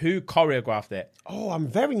don't know who choreographed it. Oh, I'm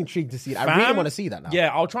very intrigued to see it. I really want to see that now. Yeah,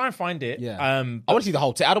 I'll try and find it. Yeah. I want to see the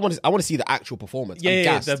whole thing. I want to see the actual performance.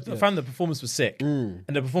 The performance was sick. And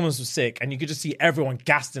the performance was sick. And you could just see everyone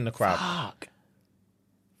gassed in the crowd. Fuck,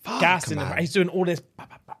 gassed in the crowd. He's doing all this.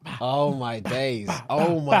 Oh, my days.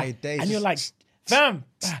 Oh, my days. And you're like, fam,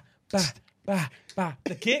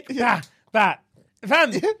 the kick, fam,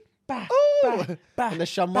 and the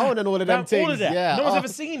Shamon and all of them things. All of that. Yeah. No one's ever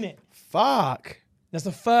seen it. Fuck. That's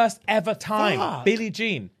the first ever time. Billie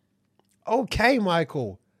Jean. Okay,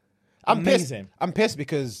 Michael. I'm pissed. I'm pissed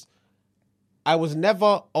because I was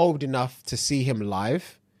never old enough to see him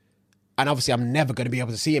live. And obviously I'm never going to be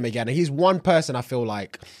able to see him again. And he's one person I feel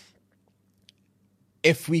like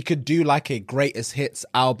if we could do like a greatest hits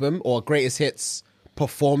album or greatest hits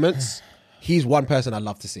performance, he's one person I'd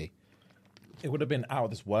love to see. It would have been out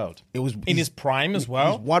of this world. It was in his prime as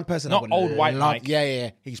well. He's one person. Not old white Mike.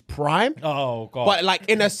 Yeah. He's prime. Oh God. But like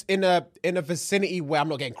in a vicinity where I'm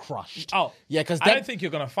not getting crushed. Oh yeah, because I don't think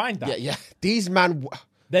you're gonna find that. Yeah. These man,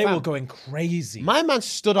 they were going crazy. My man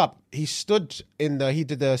stood up. He stood he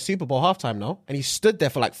did the Super Bowl halftime and he stood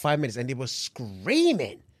there for like 5 minutes and they were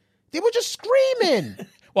screaming. They were just screaming.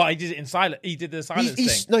 Well, he did it in silence. He did the silence thing.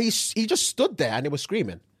 No, he just stood there and they were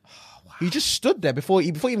screaming. He just stood there before he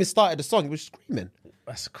even started the song. He was screaming.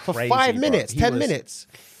 That's crazy. For 5 minutes, 10 minutes.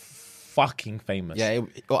 Fucking famous. Yeah,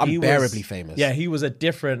 unbearably famous. Yeah, he was a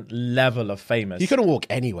different level of famous. He couldn't walk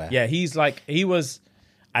anywhere. Yeah,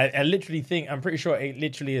 I literally think, I'm pretty sure it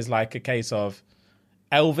literally is like a case of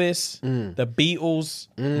Elvis, the Beatles,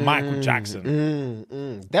 Michael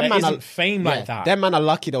Jackson. Them man isn't fame like that. Them man are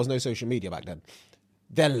lucky there was no social media back then.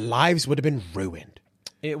 Their lives would have been ruined.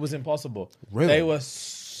 It was impossible. Ruined. They were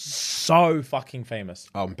so fucking famous.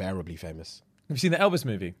 Unbearably famous. Have you seen the Elvis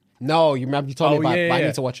movie? No, you told me about it, but I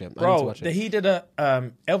need to watch it. Bro, he did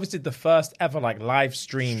Elvis did the first ever like live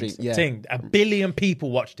stream thing. 1 billion people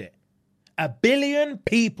watched it. 1 billion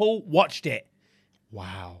people watched it.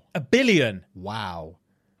 Wow. 1 billion. Wow.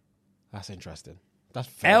 That's interesting.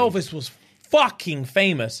 Elvis was fucking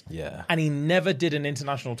famous. Yeah. And he never did an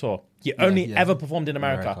international tour. He only ever performed in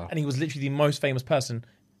America. And he was literally the most famous person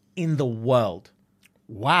in the world.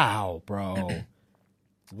 Wow, bro.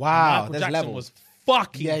 Wow. Michael Jackson was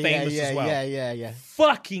fucking famous as well. Yeah.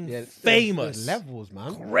 Fucking famous. There's levels,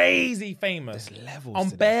 man. Crazy famous. There's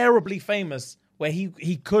levels. Unbearably famous, where you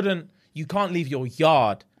can't leave your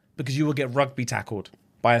yard because you will get rugby tackled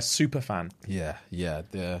by a super fan. Yeah.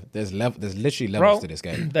 There's literally levels to this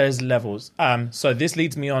game. There's levels. So this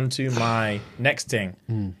leads me on to my next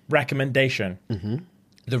thing. Recommendation.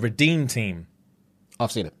 The Redeem Team.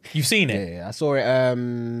 I've seen it. You've seen it? Yeah. I saw it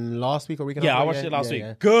last week or week ago. Yeah, I watched it last week.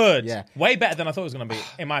 Yeah. Good. Yeah. Way better than I thought it was going to be,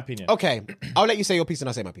 in my opinion. Okay. I'll let you say your piece and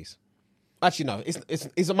I'll say my piece. Actually, no.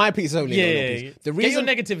 It's my piece only. Yeah. The reason...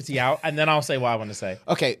 Get your negativity out and then I'll say what I want to say.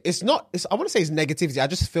 Okay. I want to say it's negativity. I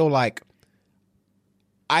just feel like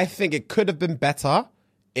I think it could have been better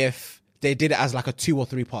if they did it as like a 2 or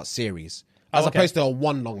 3 part series as opposed to a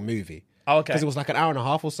one long movie. Okay. Because it was like an hour and a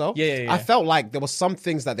half or so. Yeah. I felt like there were some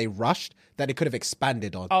things that they rushed that they could have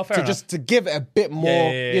expanded on. Fair enough. Just to give it a bit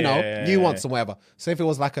more, nuance and whatever. So if it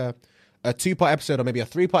was like a 2-part episode or maybe a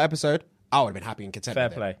 3-part episode, I would have been happy and content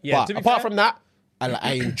with play. it. Yeah, but apart from that,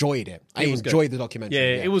 I enjoyed it. I enjoyed the documentary.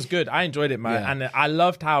 Yeah, it was good. I enjoyed it, man. Yeah. And I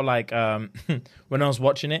loved how like when I was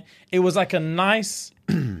watching it, it was like a nice...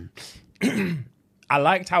 I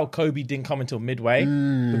liked how Kobe didn't come until midway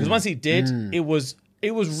because once he did, it was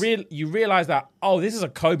it was real. You realize that this is a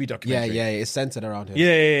Kobe documentary. Yeah, it's centered around him.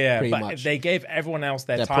 Yeah. Pretty But much. they gave everyone else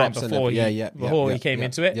their time props and before he came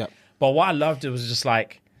into it. Yeah. But what I loved, it was just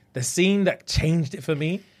like the scene that changed it for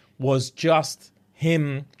me was just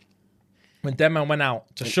him when Deadman went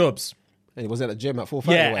out to Shubs. And he was at the gym at 4:30.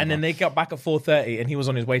 Yeah, and then they got back at 4:30 and he was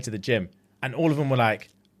on his way to the gym. And all of them were like,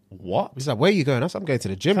 what? He's like, where are you going? I'm going to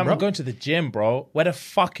the gym, bro. I'm going to the gym, bro. Where the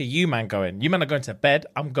fuck are you, man, going? You man are going to bed.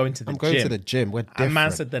 I'm going to the gym. I'm going to the gym. We're different. And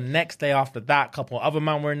man said the next day after that, couple of other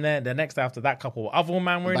men were in there. The next day after that, couple of other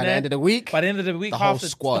men were in there. By the end of the week, the whole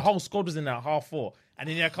squad. The whole squad was in there at 4:30. And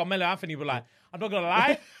then Carmelo Anthony were like, I'm not going to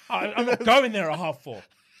lie. I'm not going there at 4:30.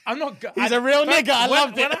 I'm not. He's a real nigga. I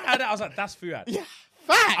loved it. When I heard it, I was like, that's Fuad. Yeah.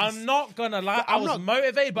 Facts. I'm not gonna lie. I was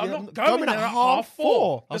motivated, but I'm not going going there at at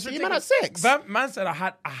 4:30. I'll see you man at 6. Man said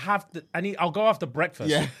I'll go after breakfast.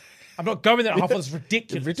 Yeah. I'm not going there at 4:30. It's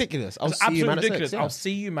ridiculous. Ridiculous. I'll It's see you man at ridiculous. 6. Yeah. I'll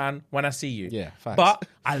see you, man, when I see you. Yeah, facts. But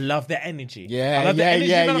I love the energy. Yeah, I love the energy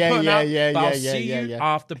yeah, man are yeah, putting yeah, out, yeah, but I'll yeah, see yeah, you yeah.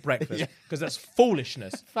 after breakfast because that's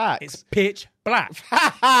foolishness. Facts. It's pitch black.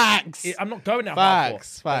 Facts. I'm not going there at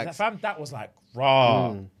Facts. 4:30. Facts. Fam, that was like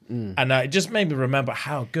raw. And it just made me remember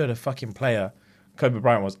how good a fucking player Kobe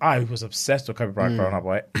Bryant was. I was obsessed with Kobe Bryant growing up,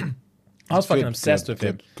 right? I was fucking obsessed with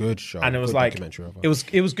him. Good show. And it was Good like documentary of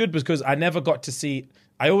it was good because I never got to see.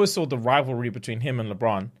 I always saw the rivalry between him and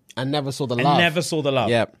LeBron. I never saw the And love. never saw the love.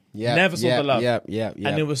 Yep. Never saw the love. Yep.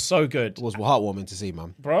 And it was so good, It was heartwarming to see,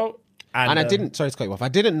 man. bro. And I didn't. Sorry to cut you off. I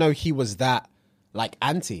didn't know he was that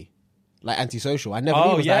antisocial. I never knew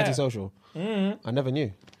he was that antisocial. I never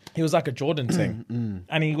knew. He was like a Jordan thing.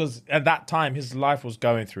 And he was, at that time, his life was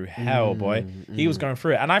going through hell, boy. He was going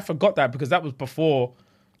through it. And I forgot that because that was before,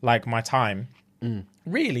 like, my time.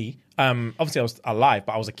 Really. Obviously, I was alive,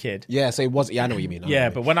 but I was a kid. Yeah, so it was. Yeah, I know what you mean.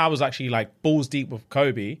 But when I was actually, like, balls deep with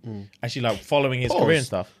Kobe, actually, like, following his career and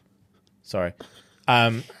stuff. Sorry. No,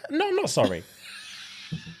 I'm not sorry.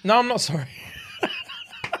 No, I'm not sorry.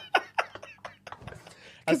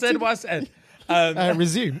 I said what I said.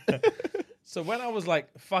 Resume. So when I was like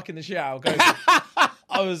fucking the shit out of Kobe,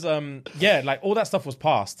 I was like all that stuff was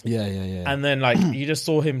past. Yeah. And then like you just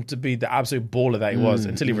saw him to be the absolute baller that he was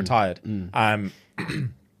until he retired.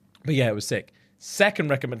 But yeah, it was sick. Second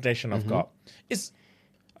recommendation I've got is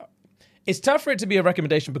it's tough for it to be a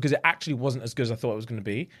recommendation because it actually wasn't as good as I thought it was going to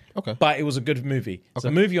be. Okay. But it was a good movie. It's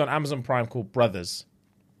a movie on Amazon Prime called Brothers.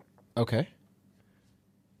 Okay.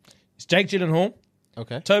 It's Jake Gyllenhaal,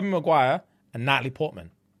 Okay. Tobey Maguire, and Natalie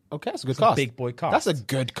Portman. Okay, that's a good cast. Big boy cast. That's a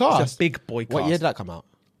good cast. It's a big boy cast. What year did that come out?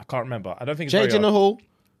 I can't remember. I don't think it's Jake very old. Gyllenhaal,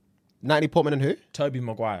 Natalie Portman, and who? Tobey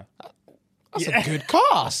Maguire. That's a good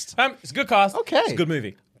cast. It's a good cast. Okay. It's a good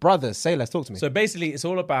movie. Brothers, say less. Talk to me. So basically, it's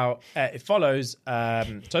all about. It follows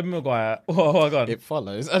Tobey Maguire. Oh, hold on. It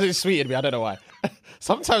follows. And it sweetened me. I don't know why.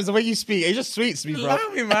 Sometimes the way you speak, it just sweets me, bro. Allow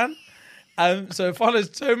me, man. So it follows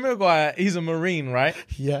Tobey Maguire. He's a Marine, right?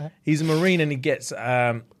 Yeah. He's a Marine, and he gets.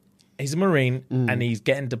 He's a Marine, and he's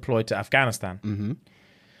getting deployed to Afghanistan. Mm-hmm.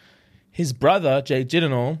 His brother, Jake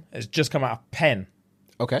Gyllenhaal, has just come out of pen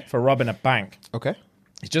Okay. for robbing a bank. Okay.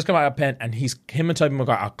 He's just come out of pen, and him and Tobey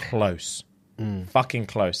Maguire are close. Fucking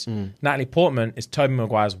close. Natalie Portman is Tobey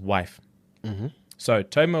Maguire's wife. So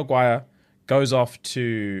Tobey Maguire goes off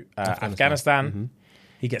to Afghanistan.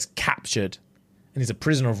 He gets captured, and he's a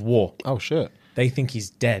prisoner of war. Oh, shit. They think he's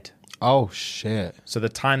dead. Oh, shit. So the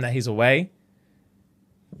time that he's away,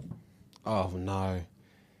 Oh, no.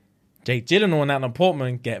 Jake Gyllenhaal and Natalie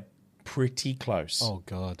Portman get pretty close. Oh,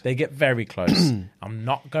 God. They get very close. I'm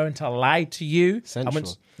not going to lie to you.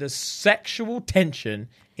 Sensual. The sexual tension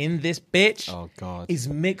in this bitch Oh, God. is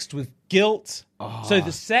mixed with guilt. So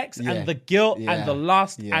the sex and the guilt and the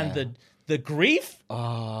lust and the grief,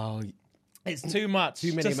 Oh, it's too much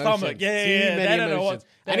Too many to stomach. emotions. Yeah, Too yeah, many they don't know what. emotions.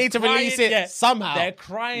 I need to release it somehow. They're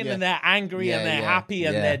crying Yeah. and they're angry Yeah, and they're yeah, happy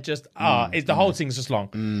and yeah. they're just the whole thing's just long.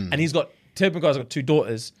 And he's got Tobey Maguire's got 2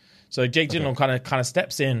 daughters. So Jake Gyllenhaal kind of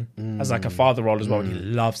steps in as like a father role as well. And he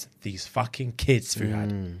loves these fucking kids,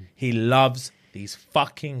 Fuad. He loves these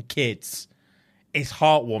fucking kids. It's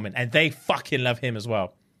heartwarming, and they fucking love him as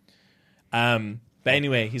well. But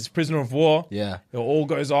anyway, he's a prisoner of war. Yeah. It all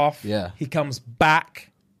goes off. Yeah. He comes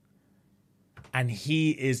back, and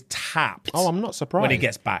he is tapped. Oh, I'm not surprised. When he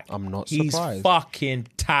gets back. I'm not He's surprised. fucking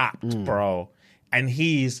tapped, bro. And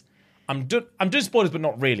I'm doing spoilers, but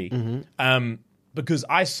not really. Because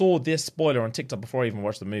I saw this spoiler on TikTok before I even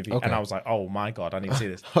watched the movie, and I was like, "Oh my God, I need to see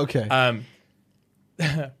this." Okay.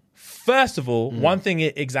 First of all, one thing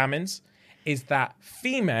it examines is that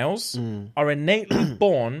females are innately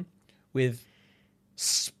born with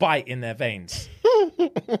spite in their veins.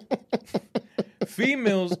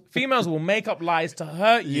 Females will make up lies to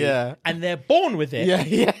hurt you, Yeah. and they're born with it.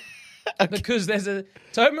 Yeah. Because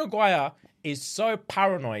Tobey Maguire is so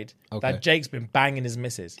paranoid Okay. that Jake's been banging his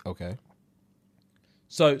missus. Okay.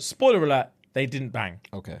 So, spoiler alert, they didn't bang.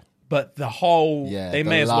 Okay. But the whole, Yeah. they the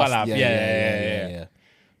may as well last- have. Yeah.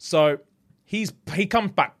 So he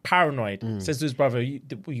comes back paranoid, says to his brother,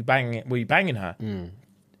 were you banging her?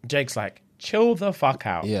 Jake's like, chill the fuck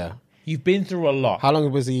out. Yeah. You've been through a lot. How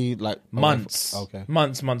long was he like? Months. Okay.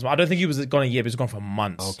 Months. I don't think he was gone a year, but he was gone for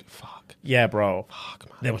months. Okay. Fuck. Yeah, bro. Fuck,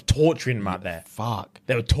 man. They were torturing him out there. Fuck.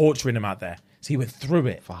 They were torturing him out there. So he went through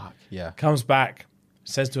it. Fuck. Yeah. Comes back,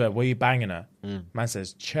 says to her, were you banging her? Man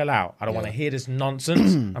says, chill out. I don't want to hear this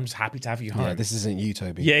nonsense. I'm just happy to have you home. Yeah. This isn't you,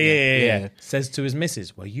 Toby. Yeah. Says to his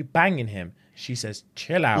missus, were you banging him? She says,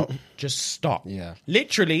 chill out. Just stop. Yeah.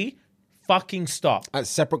 Literally, fucking stop. At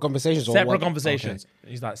separate conversations. Or Separate one? conversations.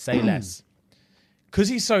 He's like, say less. Because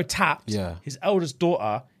he's so tapped, Yeah. his eldest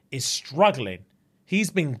daughter is struggling.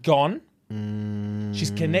 He's been gone.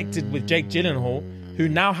 She's connected with Jake Gyllenhaal, who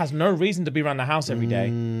now has no reason to be around the house every day.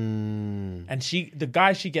 And the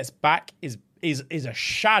guy she gets back is a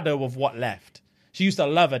shadow of what left. She used to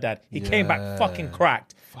love her dad. He came back fucking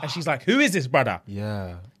cracked. And she's like, who is this brother?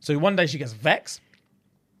 Yeah. So one day she gets vexed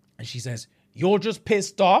and she says, you're just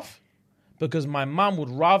pissed off because my mum would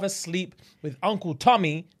rather sleep with Uncle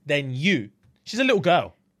Tommy than you. She's a little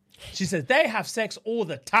girl. She says, they have sex all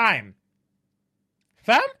the time.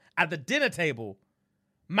 Fam, at the dinner table,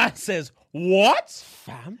 man says, what?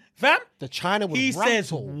 Fam? The China would He rattle.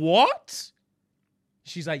 says, what?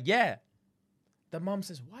 She's like, yeah. The mum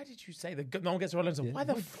says, why did you say that? No one gets her and says, why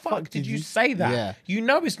the fuck did you say that? Yeah. You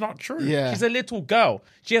know it's not true. Yeah. She's a little girl.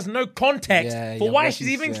 She has no context for why what she's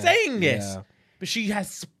even saying this. Yeah. But she has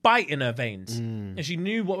spite in her veins. And she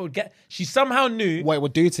knew what would get... She somehow knew... What it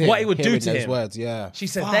would do to him. What it would do hearing to those him. words, yeah. She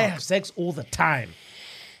said, they have sex all the time.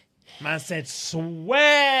 Man said,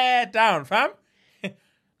 swear down, fam.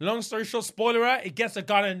 Long story short, spoiler alert, he gets a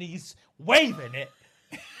gun and he's waving it.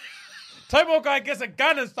 Turbo guy gets a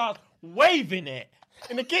gun and starts waving it.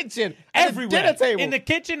 In the kitchen. Everywhere. Dinner table. In the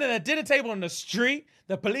kitchen and the dinner table on the street.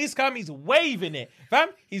 The police come, he's waving it. Fam,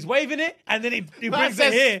 he's waving it and then he brings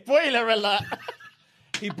it here. Spoiler alert.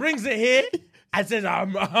 He brings it here and says,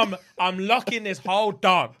 I'm locking this whole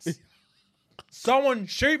dance. Someone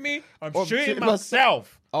shoot me, I'm shooting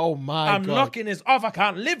myself. Oh my I'm God. knocking this off. I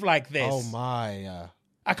can't live like this. Oh my.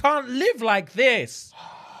 I can't live like this.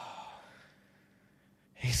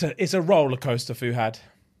 It's a roller coaster, Fuhad.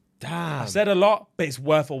 Damn. I've said a lot, but it's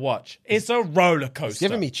worth a watch. It's a roller coaster. It's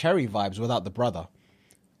giving me Cherry vibes without the brother.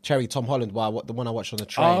 Cherry, Tom Holland, the one I watched on the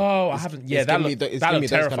train. Oh, I haven't. Yeah, that looked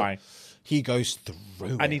terrifying. He goes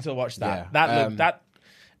through I it. need to watch that. Yeah. That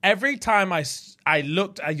every time I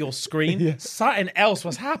looked at your screen, something else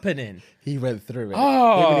was happening. He went through it.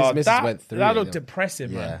 Oh, Him and his missus went through that it. looked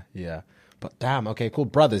depressing, man. Yeah. But damn, okay, cool.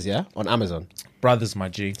 Brothers, yeah? On Amazon. Brothers, my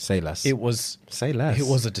G. Say less. It was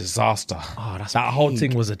a disaster. Oh, that's that whole peak.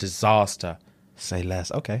 thing was a disaster. Say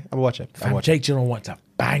less. Okay, I'm watch it. Jake Gyllenhaal wanted to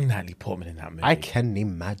bang Natalie Portman in that movie. I can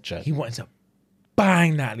imagine. He wanted to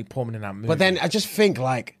bang Natalie Portman in that movie. But then I just think,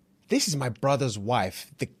 like, this is my brother's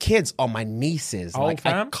wife. The kids are my nieces. Oh, like,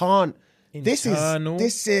 fam. I can't. Internal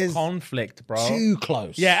This is conflict, bro. too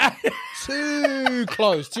close. Yeah. Too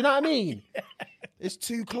close. Do you know what I mean? It's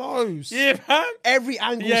too close. Yeah, fam. Every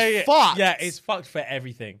angle's Yeah. fucked. Yeah, it's fucked for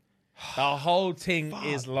everything. The whole thing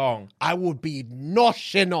is long. I would be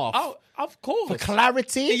noshing off. Oh, of course. For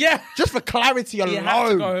clarity? Yeah. Just for clarity He alone. had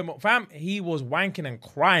to go home. Fam, he was wanking and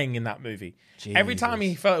crying in that movie. Every time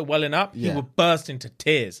he felt it welling up, he would burst into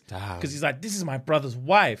tears. Damn. Because he's like, this is my brother's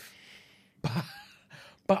wife.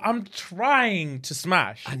 But I'm trying to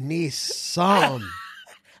smash. I need some.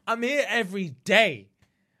 I'm here every day.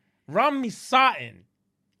 Run me something.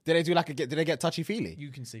 Did they get touchy feely? You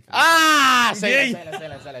can see for Ah! Say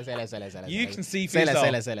less. You can see for Say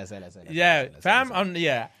less. yourself. Yeah, fam,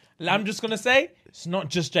 I'm just going to say, it's not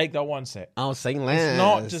just Jake that wants it. I'll say less. It's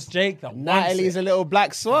not just Jake that wants Natalie's it. a little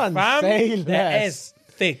black swan. Fam, Say there less. is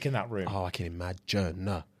thick in that room. Oh, I can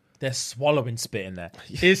imagine. They're swallowing spit in there.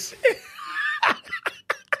 It's...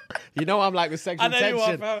 You know I'm like with sexual I know you are,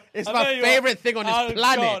 tension. fam. It's I know my you favorite are. thing on this Oh,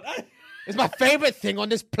 planet. God. It's my favorite thing on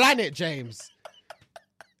this planet, James.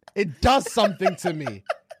 It does something to me.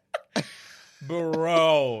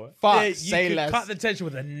 Bro. Fuck, You say could less. cut the tension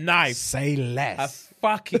with a knife. Say A less.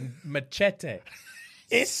 fucking machete.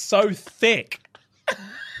 It's so thick.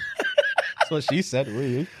 That's what she said,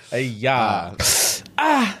 really. Yeah.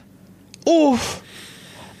 Oof.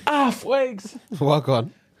 Fwags. Walk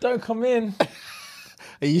on. Don't come in.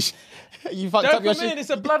 You fucked Don't up your come in. shit. It's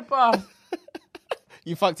a bloodbath.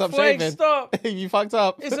 You fucked up Wait, shaving. stop. You fucked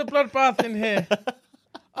up. It's a bloodbath in here.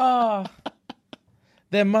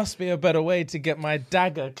 There must be a better way to get my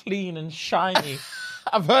dagger clean and shiny.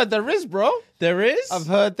 I've heard there is, bro. There is? I've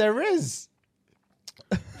heard there is.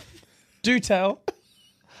 Do tell.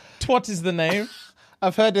 What is the name?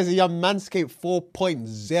 I've heard there's a young Manscaped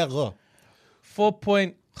 4.0.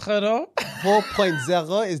 4.0.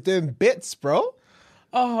 4.0 is doing bits, bro.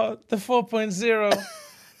 Oh, the 4.0.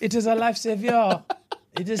 It is a life savior.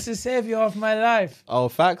 It is the savior of my life. Oh,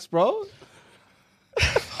 facts, bro.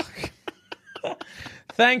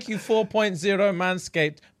 Thank you, 4.0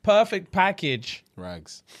 Manscaped. Perfect package.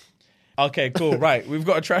 Rags. Okay, cool. Right. We've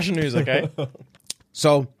got a trash news, okay?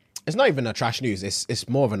 So, it's not even a trash news. It's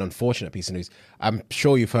more of an unfortunate piece of news. I'm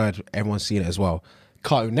sure you've heard, everyone's seen it as well.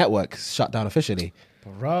 Cartoon Network shut down officially.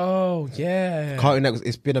 Bro, yeah. Cartoon Network,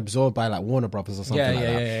 it's been absorbed by like Warner Brothers or something like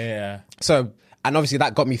that. Yeah. So, and obviously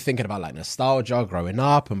that got me thinking about like nostalgia, growing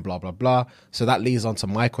up and blah, blah, blah. So that leads on to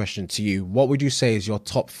my question to you. What would you say is your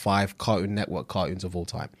top 5 Cartoon Network cartoons of all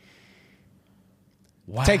time?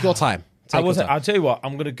 Wow. Take your time. I'll tell you what,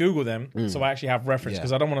 I'm going to Google them so I actually have reference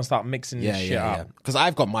because I don't want to start mixing this shit up. Because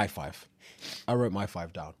I've got my 5. I wrote my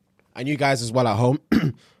 5 down. And you guys as well at home,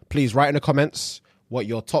 please write in the comments what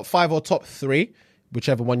your top 5 or top 3,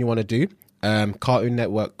 whichever one you want to do, Cartoon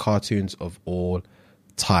Network cartoons of all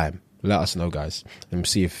time. Let us know, guys, and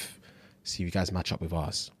see if you guys match up with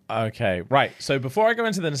ours. Okay, right. So before I go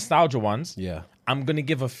into the nostalgia ones, I'm going to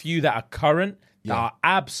give a few that are current, that are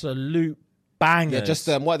absolute bangers. Yeah, just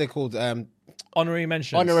what are they called? Honorary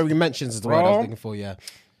mentions. Honorary mentions is the word I was looking for, yeah.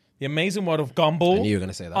 The Amazing World of Gumball. I knew you were going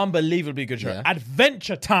to say that. Unbelievably good show. Yeah.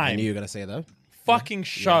 Adventure Time. I knew you were going to say that. Fucking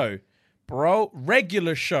show. Bro,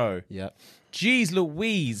 regular show. Yeah. Jeez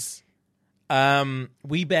Louise.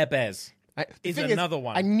 We Bear Bears is another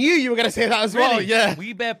one. I knew you were going to say that as well. Yeah.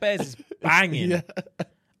 We Bear Bears is banging.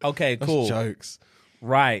 Okay, cool. Jokes.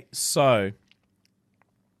 Right. So,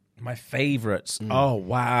 my favorites. Oh,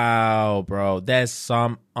 wow, bro. There's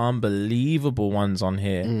some unbelievable ones on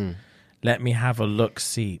here. Let me have a look.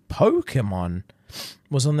 See. Pokemon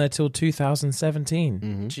was on there till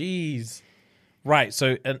 2017. Jeez. Right.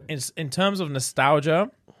 So, in terms of nostalgia,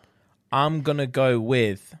 I'm going to go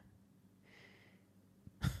with...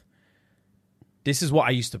 This is what I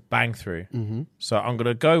used to bang through. So I'm going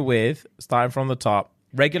to go with, starting from the top,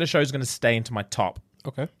 regular show is going to stay into my top.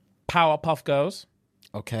 Okay. Powerpuff Girls.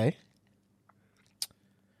 Okay.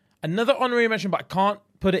 Another honorary mention, but I can't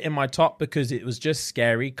put it in my top because it was just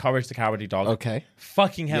scary. Courage the Cowardly Dog. Okay.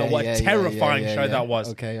 Fucking hell, what a terrifying show that was.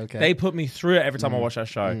 Okay. They put me through it every time I watch that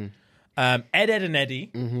show. Ed, Ed and Eddie,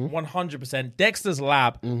 100%. Dexter's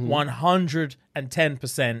Lab,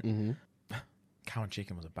 110%. Cow and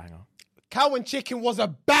Chicken was a banger. Cow and Chicken was a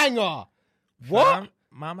banger. What?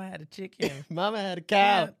 Mama had a chicken. Mama had a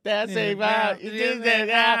cow. That's a wow.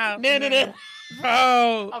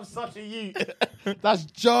 Bro. I'm such a youth. That's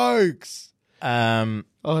jokes.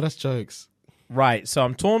 That's jokes. Right, so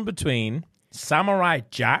I'm torn between Samurai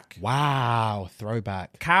Jack. Wow,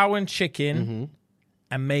 throwback. Cow and Chicken.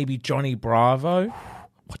 And maybe Johnny Bravo.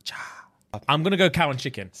 I'm going to go Cow and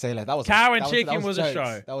Chicken. Say that. That was Cow and Chicken was a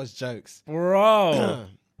show. That was jokes. Bro.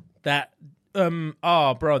 That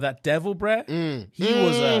that Devil Breath. He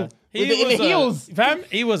was a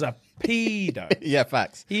pedo. Yeah,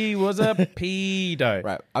 facts. He was a pedo.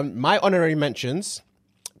 Right. My honorary mentions: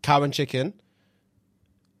 Cow and Chicken,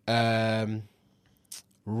 Ren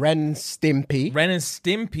Stimpy,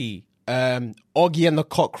 Oggy and the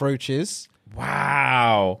Cockroaches.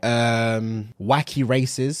 Wow. Wacky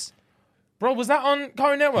Races. Bro, was that on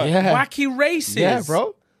Cartoon Network? Yeah. Wacky Races. Yeah,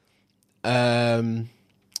 bro.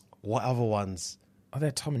 What other ones? Are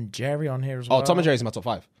there Tom and Jerry on here as well? Oh, Tom and Jerry's in my top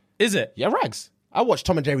 5. Is it? Yeah, rags. I watch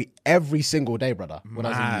Tom and Jerry every single day, brother, when I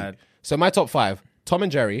was in uni. So my top 5, Tom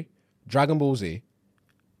and Jerry, Dragon Ball Z,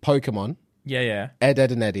 Pokemon, Yeah. Ed,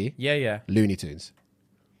 Ed and Eddie, Yeah. Looney Tunes.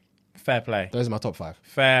 Fair play. Those are my top 5.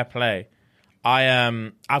 Fair play.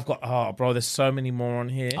 I've got, bro, there's so many more on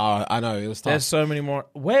here. I know, it was tough. There's so many more.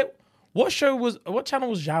 What channel was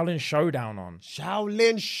Shaolin Showdown on?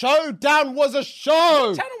 Shaolin Showdown was a show.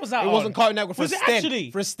 What channel was that It on? wasn't Cartoon Network for Was a it stint.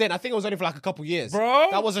 actually? For a stint. I think it was only for like a couple years. Bro.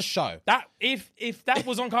 That was a show. That if that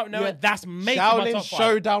was on Cartoon Network, that's making my Shaolin top 5.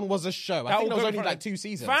 Showdown was a show. I That think will it was go only for like it. 2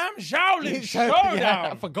 seasons. Fam, Shaolin Yeah,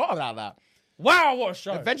 Showdown. I forgot about that. Wow, what a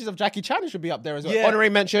show. Adventures of Jackie Chan should be up there as well. Yeah. Honorary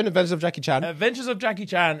mention, Adventures of Jackie Chan. Adventures of Jackie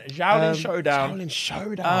Chan, Shaolin Showdown. Shaolin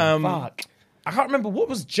Showdown. Fuck. I can't remember, what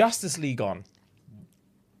was Justice League on?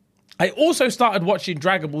 I also started watching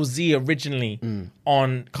Dragon Ball Z originally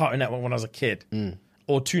on Cartoon Network when I was a kid.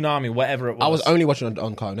 Or Toonami, whatever it was. I was only watching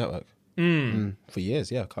on Cartoon Network. For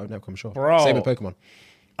years, yeah. Cartoon Network, I'm sure. Bro. Same with Pokemon.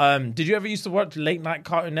 Did you ever used to watch late night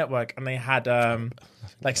Cartoon Network and they had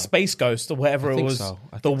like Space Ghost or whatever it was?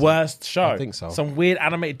 The worst show. I think so. Some weird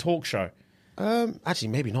animated talk show. Actually,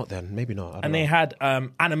 maybe not then. Maybe not. I don't know. They had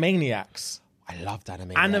Animaniacs. I loved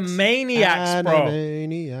Animaniacs. Animaniacs, bro.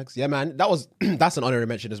 Animaniacs. Yeah, man. That's an honorary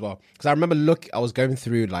mention as well. Because I remember I was going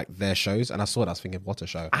through like their shows and I saw that. I was thinking, what a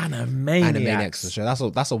show. Animaniacs. The show.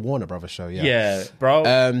 That's a Warner Brothers show, yeah. Yeah, bro.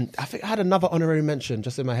 I think I had another honorary mention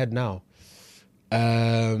just in my head now.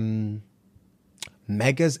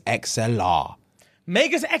 Megas XLR.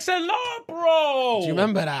 Megas XLR, bro. Do you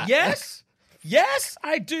remember that? Yes. Yes,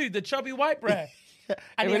 I do. The chubby white bread.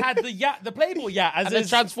 And he had the Playboy as and the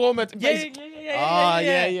Transformer.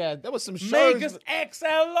 Yeah. There was some shows. Megas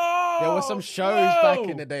XLR. There were some shows back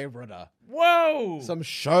in the day, brother. Whoa. Some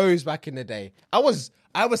shows back in the day. I was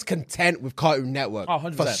content with Cartoon Network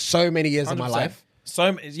for so many years of my life.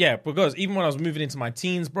 Because even when I was moving into my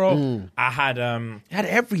teens, bro, I had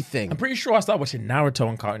everything. I'm pretty sure I started watching Naruto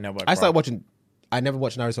on Cartoon Network. I never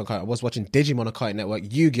watched Naruto on Cartoon. I was watching Digimon on Cartoon Network,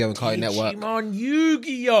 Yu-Gi-Oh on Cartoon Network. Digimon,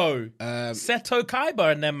 Yu-Gi-Oh, Seto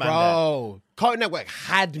Kaiba and them man. Bro, Cartoon Network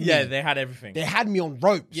had me. Yeah, they had everything. They had me on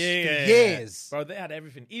ropes for years. Bro, they had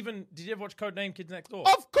everything. Even, did you ever watch Codename Kids Next Door?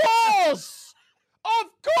 Of course! Of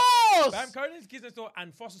course! Codename Kids Next Door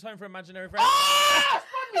and Foster's Home for Imaginary Friends.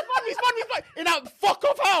 Spun me. In that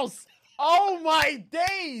fuck-off house. Oh my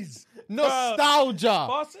days! Nostalgia.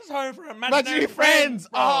 Foster's Home for Imaginary Friends.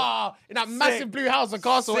 In that massive blue house or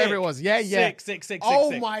castle, whatever it was. Yeah. Sick.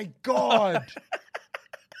 Oh my god.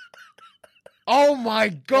 Oh my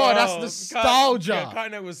god, that's nostalgia.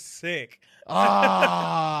 Kind of was sick. You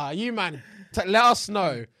man, let us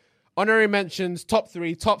know. Honorary mentions, top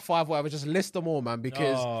 3, top 5, whatever. Just list them all, man,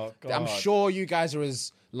 because I'm sure you guys are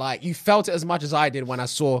you felt it as much as I did when I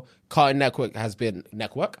saw Cartoon Network has been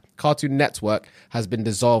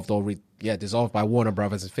dissolved dissolved by Warner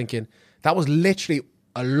Brothers, and thinking that was literally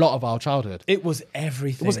a lot of our childhood. It was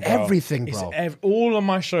everything. Everything, bro. All of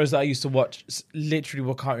my shows that I used to watch literally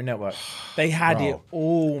were Cartoon Network. They had it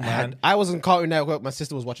all, man. I was on Cartoon Network. My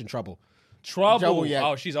sister was watching Trouble. Trouble, yeah.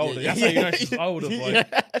 Oh, she's older. That's how you know she's older, boy.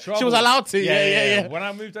 Yeah. She was allowed to. Yeah. When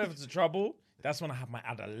I moved over to Trouble, that's when I had my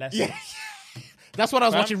adolescence. Yeah. That's when I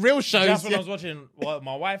was watching real shows. That's when I was watching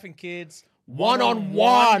My Wife and Kids.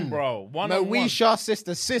 One-on-one, bro. Moesha,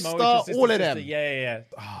 sister, all of them. Yeah.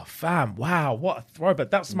 Oh, fam. Wow, what a throwback.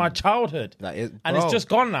 That's my childhood. That is, and it's just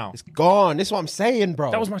gone now. It's gone. This is what I'm saying,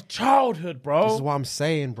 bro. That was my childhood, bro. This is what I'm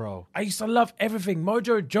saying, bro. I used to love everything.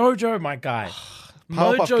 Mojo Jojo, my guy.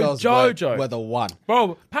 Powerpuff Girls Jojo were the one.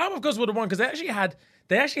 Bro, Powerpuff Girls were the one because they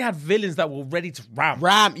actually had villains that were ready to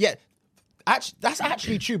ramp. Yeah. That's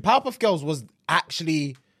actually true. Powerpuff Girls was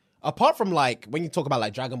actually, apart from like when you talk about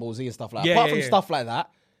like Dragon Ball Z and stuff like that, apart from stuff like that,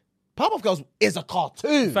 Powerpuff Girls is a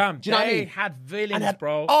cartoon. Fam, do you know what I mean? They had villains, and had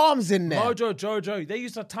bro. Arms in there. Mojo Jojo, they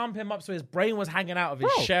used to thump him up so his brain was hanging out of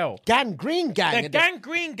his shell. Green Gang. The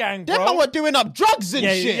Green Gang, bro. Them were doing up drugs and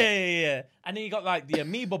shit. Yeah. And then you got like the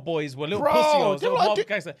Amoeba Boys were little pussy little mob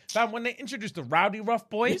gangsters. Fam, when they introduced the Rowdy Rough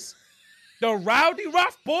Boys, the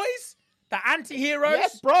anti-heroes.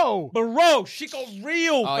 Yes, bro. Bro, shit got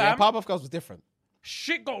real, fam. Yeah, Powerpuff Girls was different.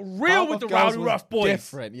 Shit got real with the Rowdy Rough Boys.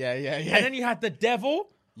 Different, yeah. And then you had the devil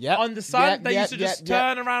on the side that used to just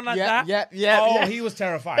turn around like that. Yeah. He was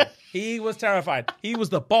terrified. He was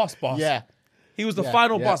the boss. Yeah. He was the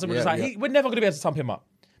final boss. And we're just like, we're never going to be able to thump him up.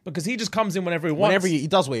 Because he just comes in whenever he wants. Whenever he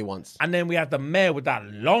does what he wants. And then we had the mayor with that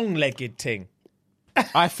long-legged thing.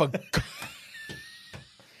 I forgot.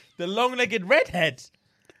 The long-legged redhead.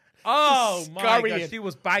 Oh my gosh, she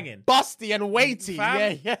was banging. Busty and weighty.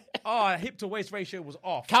 Fam? Yeah. Oh, hip to waist ratio was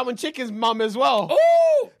off. Cow and Chicken's mum as well.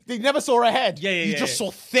 Oh! They never saw her head. Yeah. You just saw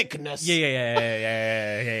thickness.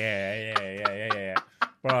 Yeah.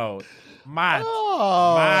 Bro, mad.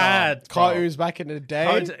 Oh, mad. Cartoons back in the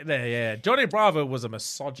day. Yeah. Johnny Bravo was a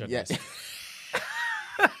misogynist. Yes.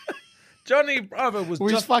 Johnny Bravo was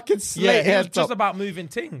just fucking slate. He was just about moving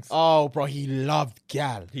things. Oh, bro, he loved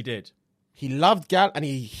gal. He did. He loved gal, and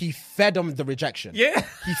he fed on the rejection. Yeah.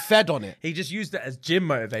 He fed on it. He just used it as gym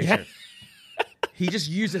motivation. He just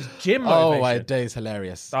used it as gym motivation. Oh, my days,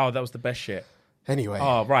 hilarious. Oh, that was the best shit. Anyway.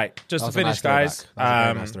 Oh, right. Just to finish, guys. That was a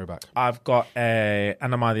very nice throwback. I've got and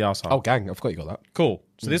Am I the Arsehole? Oh, gang. I forgot you got that. Cool.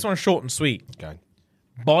 So this one's short and sweet. Gang.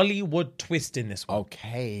 Bollywood twist in this one.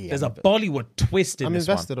 Okay. There's a Bollywood twist in this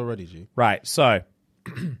one. I'm invested already, G. Right. So,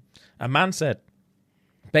 a man said,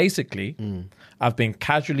 basically, I've been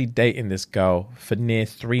casually dating this girl for near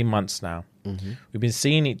 3 months now. Mm-hmm. We've been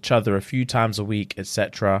seeing each other a few times a week,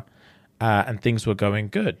 etc., and things were going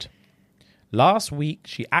good. Last week,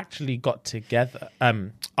 she actually got together.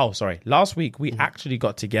 Last week, we actually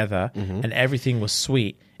got together and everything was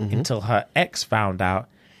sweet until her ex found out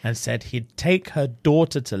and said he'd take her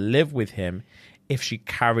daughter to live with him if she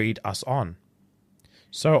carried us on.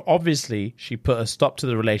 So obviously, she put a stop to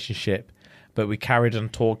the relationship, but we carried on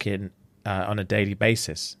talking on a daily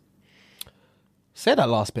basis. Say that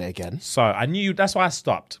last bit again. So I knew that's why I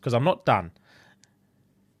stopped, because I'm not done.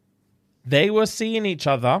 They were seeing each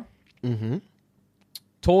other,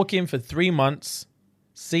 talking for 3 months,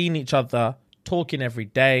 seeing each other, talking every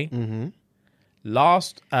day.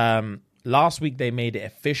 Last week they made it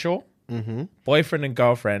official, boyfriend and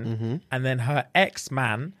girlfriend, and then her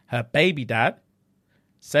ex-man, her baby dad,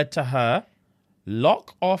 said to her,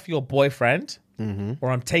 lock off your boyfriend or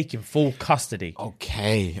I'm taking full custody.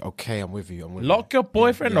 Okay, I'm with you. Lock your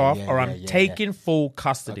boyfriend off or I'm taking full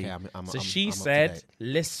custody. Okay, I'm she up to said, date.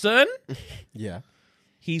 listen, Yeah.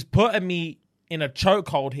 he's putting me in a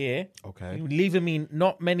chokehold here. Okay. You're leaving me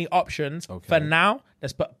not many options. Okay. For now,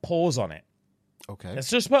 let's put a pause on it. Okay. Let's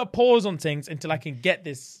just put a pause on things until I can get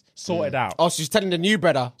this sorted out. Oh, she's telling the new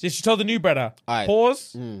brother. So she told the new brother, Alright.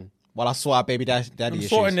 pause. While I sort out baby daddy I'm issues.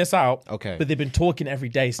 sorting this out. Okay. But they've been talking every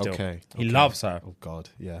day still. Okay. He loves her. Oh God,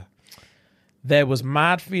 yeah. There was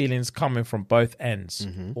mad feelings coming from both ends,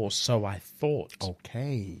 or so I thought.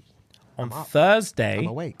 Okay. On Thursday, I'm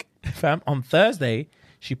awake. fam, on Thursday,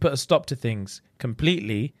 she put a stop to things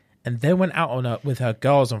completely and then went out with her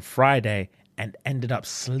girls on Friday and ended up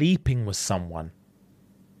sleeping with someone.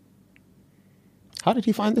 How did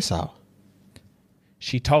you find this out?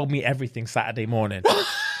 She told me everything Saturday morning.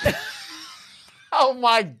 Oh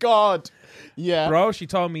my God. Yeah. Bro, she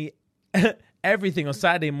told me everything on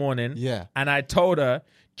Saturday morning. Yeah. And I told her,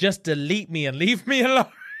 just delete me and leave me alone.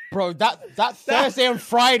 Bro, that Thursday and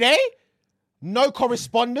Friday, no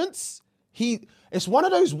correspondence. It's one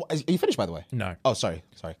of those. Are you finished, by the way? No. Oh, sorry.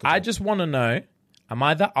 I just want to know, am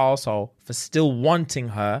I the arsehole for still wanting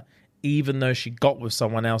her even though she got with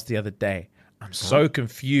someone else the other day? I'm so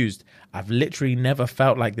confused. I've literally never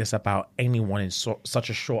felt like this about anyone in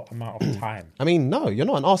such a short amount of time. I mean, no, you're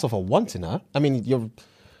not an arsehole for wanting her. I mean, you're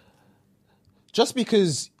just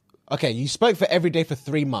because. Okay, you spoke for every day for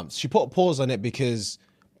 3 months. She put a pause on it because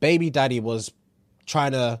baby daddy was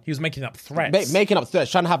trying to. He was making up threats. Making up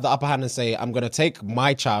threats, trying to have the upper hand and say, I'm going to take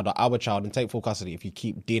my child or our child and take full custody if you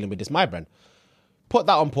keep dealing with this migrant. Put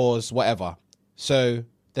that on pause, whatever. So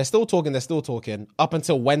they're still talking up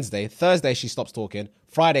until Wednesday. Thursday, she stops talking.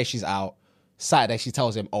 Friday, she's out. Saturday, she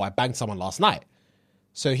tells him, oh, I banged someone last night.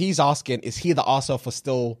 So he's asking, is he the arsehole for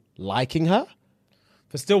still liking her?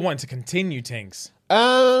 For still wanting to continue things.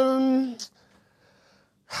 I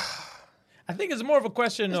I think it's more of a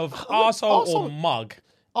question of arsehole or mug.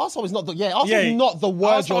 Arsehole is not the is not the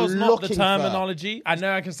word you're Arsehole's not looking the terminology. I know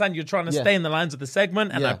I understand you're trying to Yeah. stay in the lines of the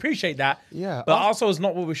segment, and I Yeah. appreciate that. Yeah. But arsehole is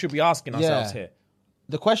not what we should be asking ourselves here.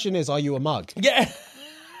 The question is, are you a mug? Yeah.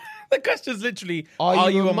 The question is literally,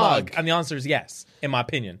 are you a mug? And the answer is yes, in my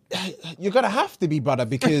opinion. You're going to have to be, brother,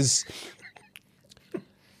 because...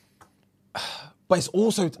 But it's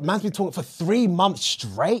also, man's been talking for 3 months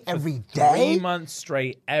straight, every day. 3 months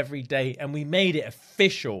straight, every day, and we made it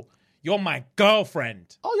official. You're my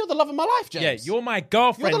girlfriend. Oh, you're the love of my life, James. Yeah, you're my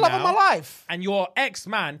girlfriend. You're the love of now, my life. And your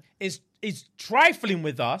ex-man is trifling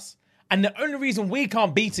with us, and the only reason we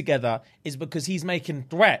can't be together is because he's making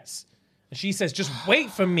threats. And she says, just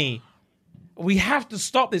wait for me. We have to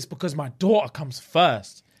stop this because my daughter comes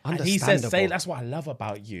first. And he says, say, that's what I love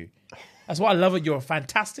about you. That's what I love. You're a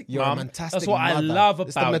fantastic You're mom. a fantastic That's what mother. I love about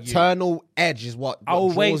it's the maternal edge is what I'll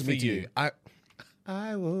draws wait me for to you.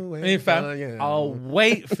 I will wait Hey, for fam, you. I'll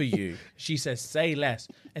wait for you. She says, say less.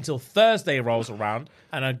 Until Thursday rolls around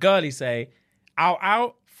and her girlie say,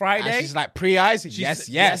 out, Friday. And she's like, pre-eyes?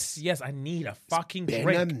 Yes, I need a fucking Been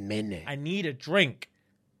drink. a minute. I need a drink.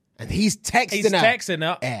 And he's texting He's her. texting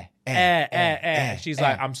her. Air. She's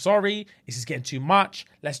like, I'm sorry. This is getting too much.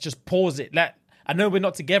 Let's just pause it. I know we're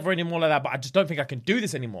not together anymore like that, but I just don't think I can do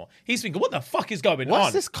this anymore. He's thinking, what the fuck is going on?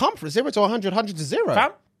 What's this come from? 0 to 100, 100 to 0.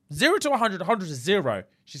 Fam, 0 to 100, 100 to 0.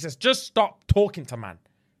 She says, just stop talking to man.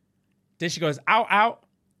 Then she goes out,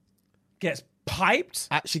 gets piped.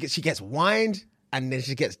 She gets whined and then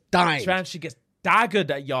she gets dined. Fam, she gets daggered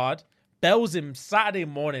at yard, bells him Saturday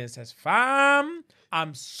morning and says, fam,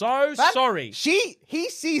 I'm so sorry. He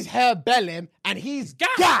sees her bell him and he's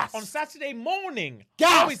Gassed gassed. on Saturday morning.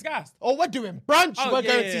 Gassed. Oh, he's gassed. Oh, we're doing brunch. Oh, we're yeah,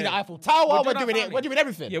 going yeah, to see yeah. the Eiffel Tower. We're We're doing doing our it. family. We're doing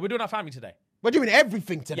everything. Yeah, we're doing our family today. We're doing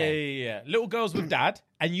everything today. Yeah. Little girls with dad,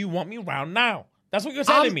 and you want me round now. That's what you're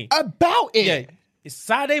telling me. About it. Yeah. It's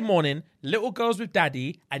Saturday morning, little girls with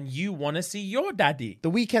daddy, and you want to see your daddy. The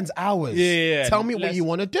weekend's hours. Yeah. Tell me what you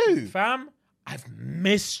want to do. Fam, I've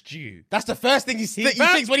missed you. That's the first thing he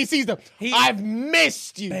thinks when he sees them. I've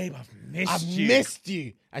missed you. Babe, I've missed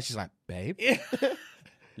you. And she's like, babe.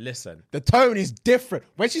 Listen. The tone is different.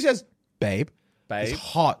 When she says, babe, his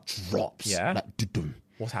heart drops. Yeah. Like, dum.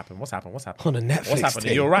 What's happened? On a Netflix What's happened?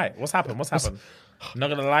 thing. You're right. What's happened? I'm not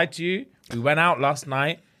going to lie to you. We went out last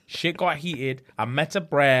night. Shit got heated. I met a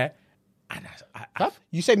brer. And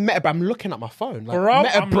you say meta, but I'm looking at my phone. Like, bro,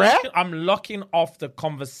 meta I'm locking off the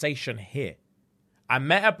conversation here. I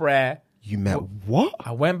met a brer. You met what?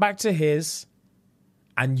 I went back to his,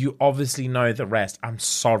 and you obviously know the rest. I'm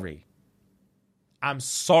sorry.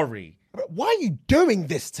 Why are you doing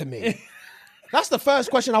this to me? That's the first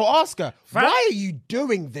question I'll ask her. Why are you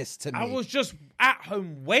doing this to me? I was just at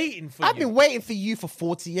home waiting for you. I've been waiting for you for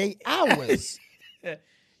 48 hours.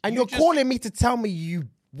 And you're calling me to tell me you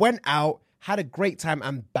went out, had a great time,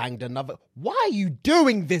 and banged another. Why are you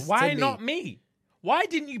doing this to me? Why not me? Why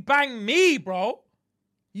didn't you bang me, bro?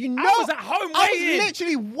 You know, I was at home waiting. I was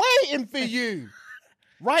literally waiting for you.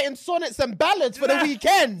 Writing sonnets and ballads for the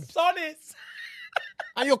weekend. Sonnets.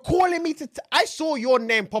 And you're calling me to... I saw your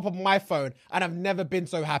name pop up on my phone and I've never been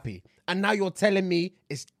so happy. And now you're telling me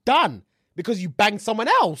it's done because you banged someone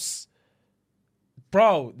else.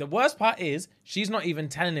 Bro, the worst part is she's not even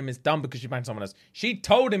telling him it's done because she banged someone else. She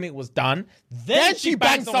told him it was done. Then she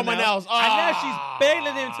banged someone else. And now she's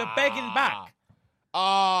bailing him to beg him back.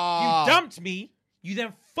 You dumped me. You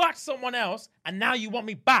then fucked someone else. And now you want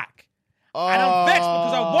me back. And I'm vexed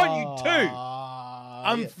because I want you too.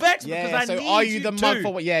 I'm vexed because I need you too. So are you the mug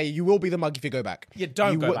for what? Yeah, you will be the mug if you go back. Yeah,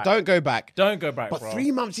 don't go back. Don't go back. Don't go back, but bro.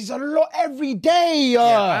 3 months is a lot every day. Yeah,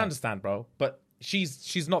 I understand, bro. But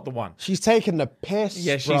she's not the one. She's taking the piss,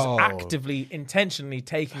 Yeah, she's bro. actively, intentionally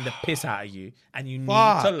taking the piss out of you. And you need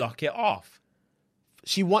to lock it off.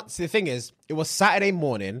 The thing is, it was Saturday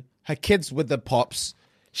morning. Her kids with the pops.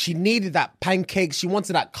 She needed that pancake. She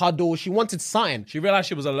wanted that cuddle. She wanted something. She realized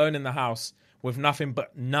she was alone in the house with nothing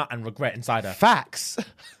but nut and regret inside her. Facts.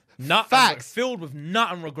 Filled with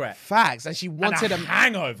nut and regret. Facts. And she wanted a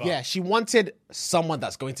hangover. Yeah, she wanted someone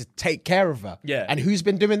that's going to take care of her. Yeah. And who's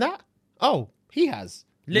been doing that? Oh, he has.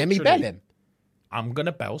 Literally, Let me bell him. I'm going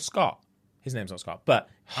to bell Scott. His name's not Scott, but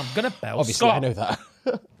I'm going to bell Obviously, Scott. I know that.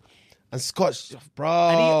 And Scott, bro.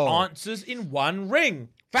 And he answers in one ring.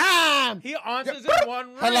 Fam! He answers in one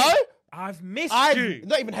ring. Hello? I've missed you.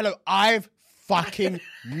 Not even hello. I've fucking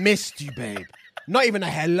missed you, babe. Not even a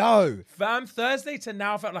hello. Fam, Thursday to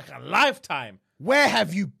now felt like a lifetime. Where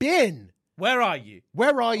have you been? Where are you?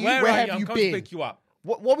 Where have you I'm coming been? To pick you up.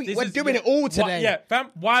 We're doing it all today. Fam,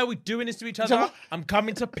 why are we doing this to each other? I'm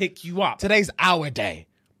coming to pick you up. Today's our day.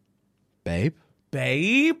 Babe?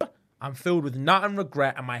 I'm filled with nut and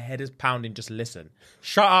regret and my head is pounding. Just listen.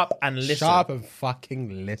 Shut up and listen. Shut up and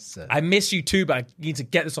fucking listen. I miss you too, but I need to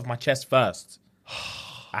get this off my chest first.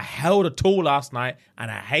 I held a tool last night and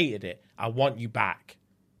I hated it. I want you back.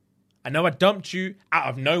 I know I dumped you out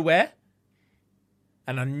of nowhere.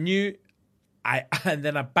 And I knew and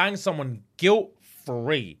then I banged someone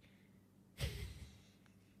guilt-free.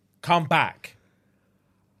 Come back.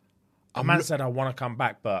 A man said I want to come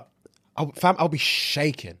back, but I'll be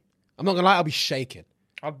shaking. I'm not gonna lie, I'll be shaking.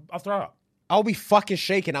 I'll throw up. I'll be fucking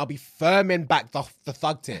shaking. I'll be firming back the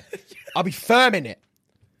thug tier. I'll be firming it.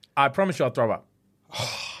 I promise you I'll throw up.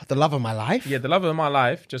 The love of my life? Yeah, the love of my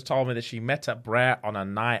life just told me that she met a brer on a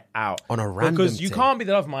night out. On a random Because you thing. can't be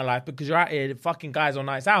the love of my life because you're out here fucking guys on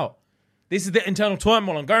nights out. This is the internal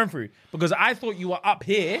turmoil I'm going through. Because I thought you were up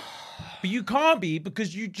here, but you can't be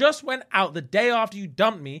because you just went out the day after you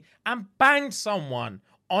dumped me and banged someone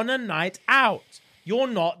on a night out. You're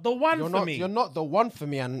not the one for me. You're not the one for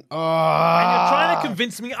me, and you're trying to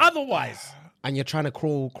convince me otherwise. And you're trying to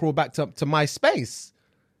crawl back to my space,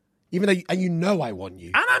 even though you know I want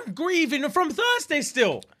you. And I'm grieving from Thursday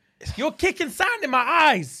still. You're kicking sand in my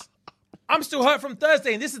eyes. I'm still hurt from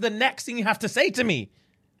Thursday, and this is the next thing you have to say to me.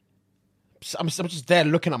 I'm just there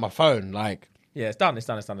looking at my phone, like. Yeah, it's done.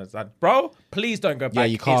 Bro, please don't go back. Yeah,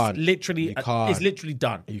 you can't. It's literally, it's literally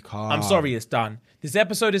done. You can't. I'm sorry, it's done. This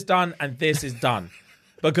episode is done, and this is done.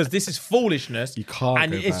 Because this is foolishness. You can't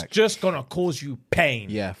and go it's back. just going to cause you pain.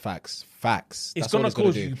 Yeah, facts. It's going to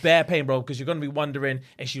cause you bare pain, bro, because you're going to be wondering,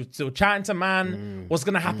 is she still chatting to man? What's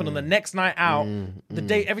going to happen on the next night out? The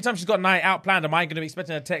day, every time she's got a night out planned, am I going to be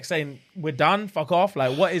expecting a text saying, we're done, fuck off?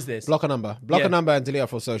 Like, what is this? Block a number. Block a number and delete her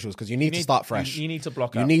for socials because you need to start fresh. You need to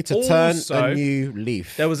block her. You need to turn Also, a new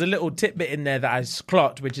leaf. There was a little tidbit in there that I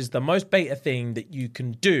clocked, which is the most beta thing that you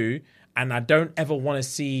can do. And I don't ever want to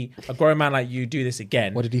see a grown man like you do this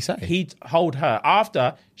again. What did he say? He told her,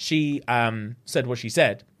 after she said what she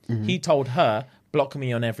said, he told her, block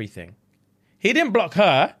me on everything. He didn't block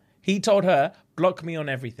her. He told her, block me on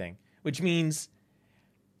everything, which means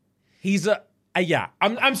he's a yeah.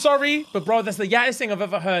 I'm sorry, but bro, that's the yattest thing I've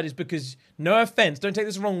ever heard is because, no offense, don't take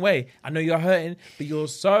this the wrong way. I know you're hurting, but you're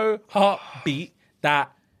so heartbeat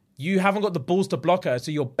that you haven't got the balls to block her,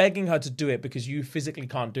 so you're begging her to do it because you physically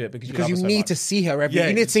can't do it because you need to see her every.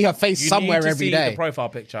 You need to see her face somewhere every day. You need to see the profile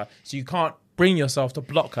picture, so you can't bring yourself to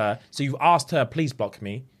block her. So you've asked her, please block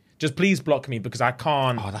me. Just please block me because I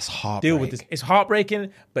can't that's deal with this. It's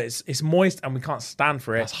heartbreaking, but it's moist and we can't stand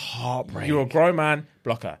for it. That's heartbreak. You're a grown man,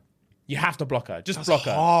 block her. You have to block her. Just block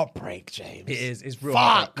her. Heartbreak, James. It is. It's real.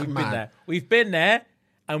 Fuck, We've man. been there. We've been there.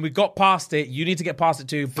 And we got past it. You need to get past it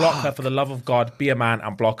too. Block her for the love of God. Be a man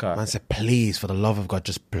and block her. Man said, please, for the love of God,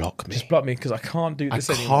 just block me. Just block me because I can't do this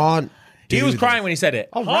anymore. I can't. He was crying when he said it.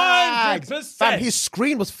 100%. Fam, his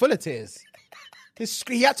screen was full of tears.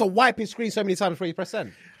 He had to wipe his screen so many times before he pressed send.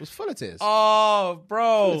 It was full of tears. Oh,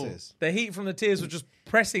 bro. Full of tears. The heat from the tears was just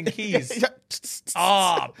pressing keys.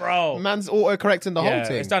 Bro. Man's auto-correcting the whole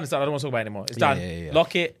thing. It's done. I don't want to talk about it anymore. It's done. Yeah.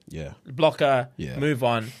 Lock it. Yeah. Block her. Yeah. Move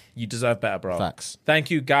on. You deserve better, bro. Facts.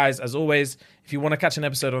 Thank you, guys. As always, if you want to catch an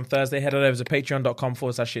episode on Thursday, head on over to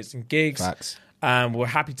patreon.com/ShxtsnGigs. Facts. We're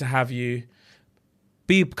happy to have you.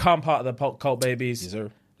 Become part of the cult babies. Yes,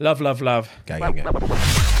 sir. Love, love, love. Gang.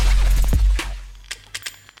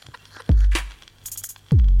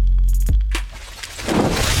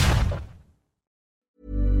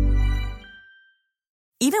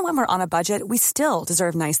 Even when we're on a budget, we still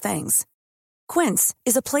deserve nice things. Quince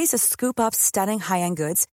is a place to scoop up stunning high-end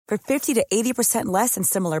goods for 50 to 80% less than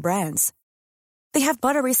similar brands. They have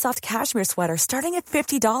buttery soft cashmere sweaters starting at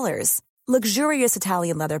 $50, luxurious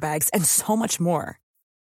Italian leather bags, and so much more.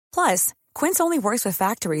 Plus, Quince only works with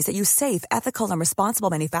factories that use safe, ethical, and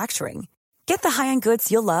responsible manufacturing. Get the high-end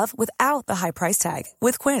goods you'll love without the high price tag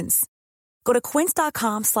with Quince. Go to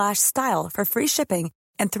quince.com/style for free shipping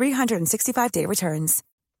and 365-day returns.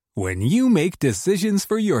 When you make decisions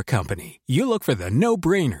for your company, you look for the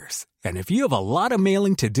no-brainers. And if you have a lot of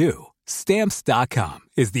mailing to do, Stamps.com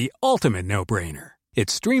is the ultimate no-brainer. It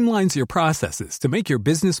streamlines your processes to make your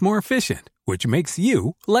business more efficient, which makes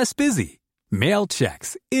you less busy. Mail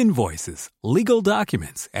checks, invoices, legal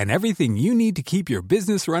documents, and everything you need to keep your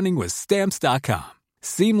business running with Stamps.com.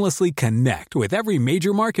 Seamlessly connect with every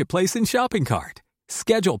major marketplace and shopping cart.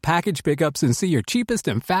 Schedule package pickups and see your cheapest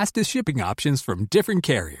and fastest shipping options from different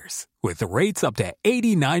carriers. With rates up to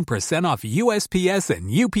 89% off USPS and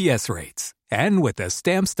UPS rates. And with the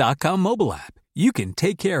Stamps.com mobile app, you can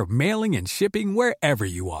take care of mailing and shipping wherever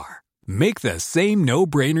you are. Make the same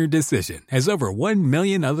no-brainer decision as over 1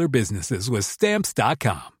 million other businesses with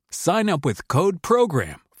Stamps.com. Sign up with code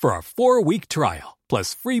PROGRAM for a 4-week trial,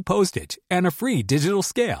 plus free postage and a free digital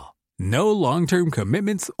scale. No long-term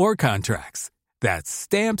commitments or contracts. That's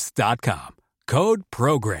Stamps.com. Code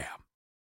PROGRAM.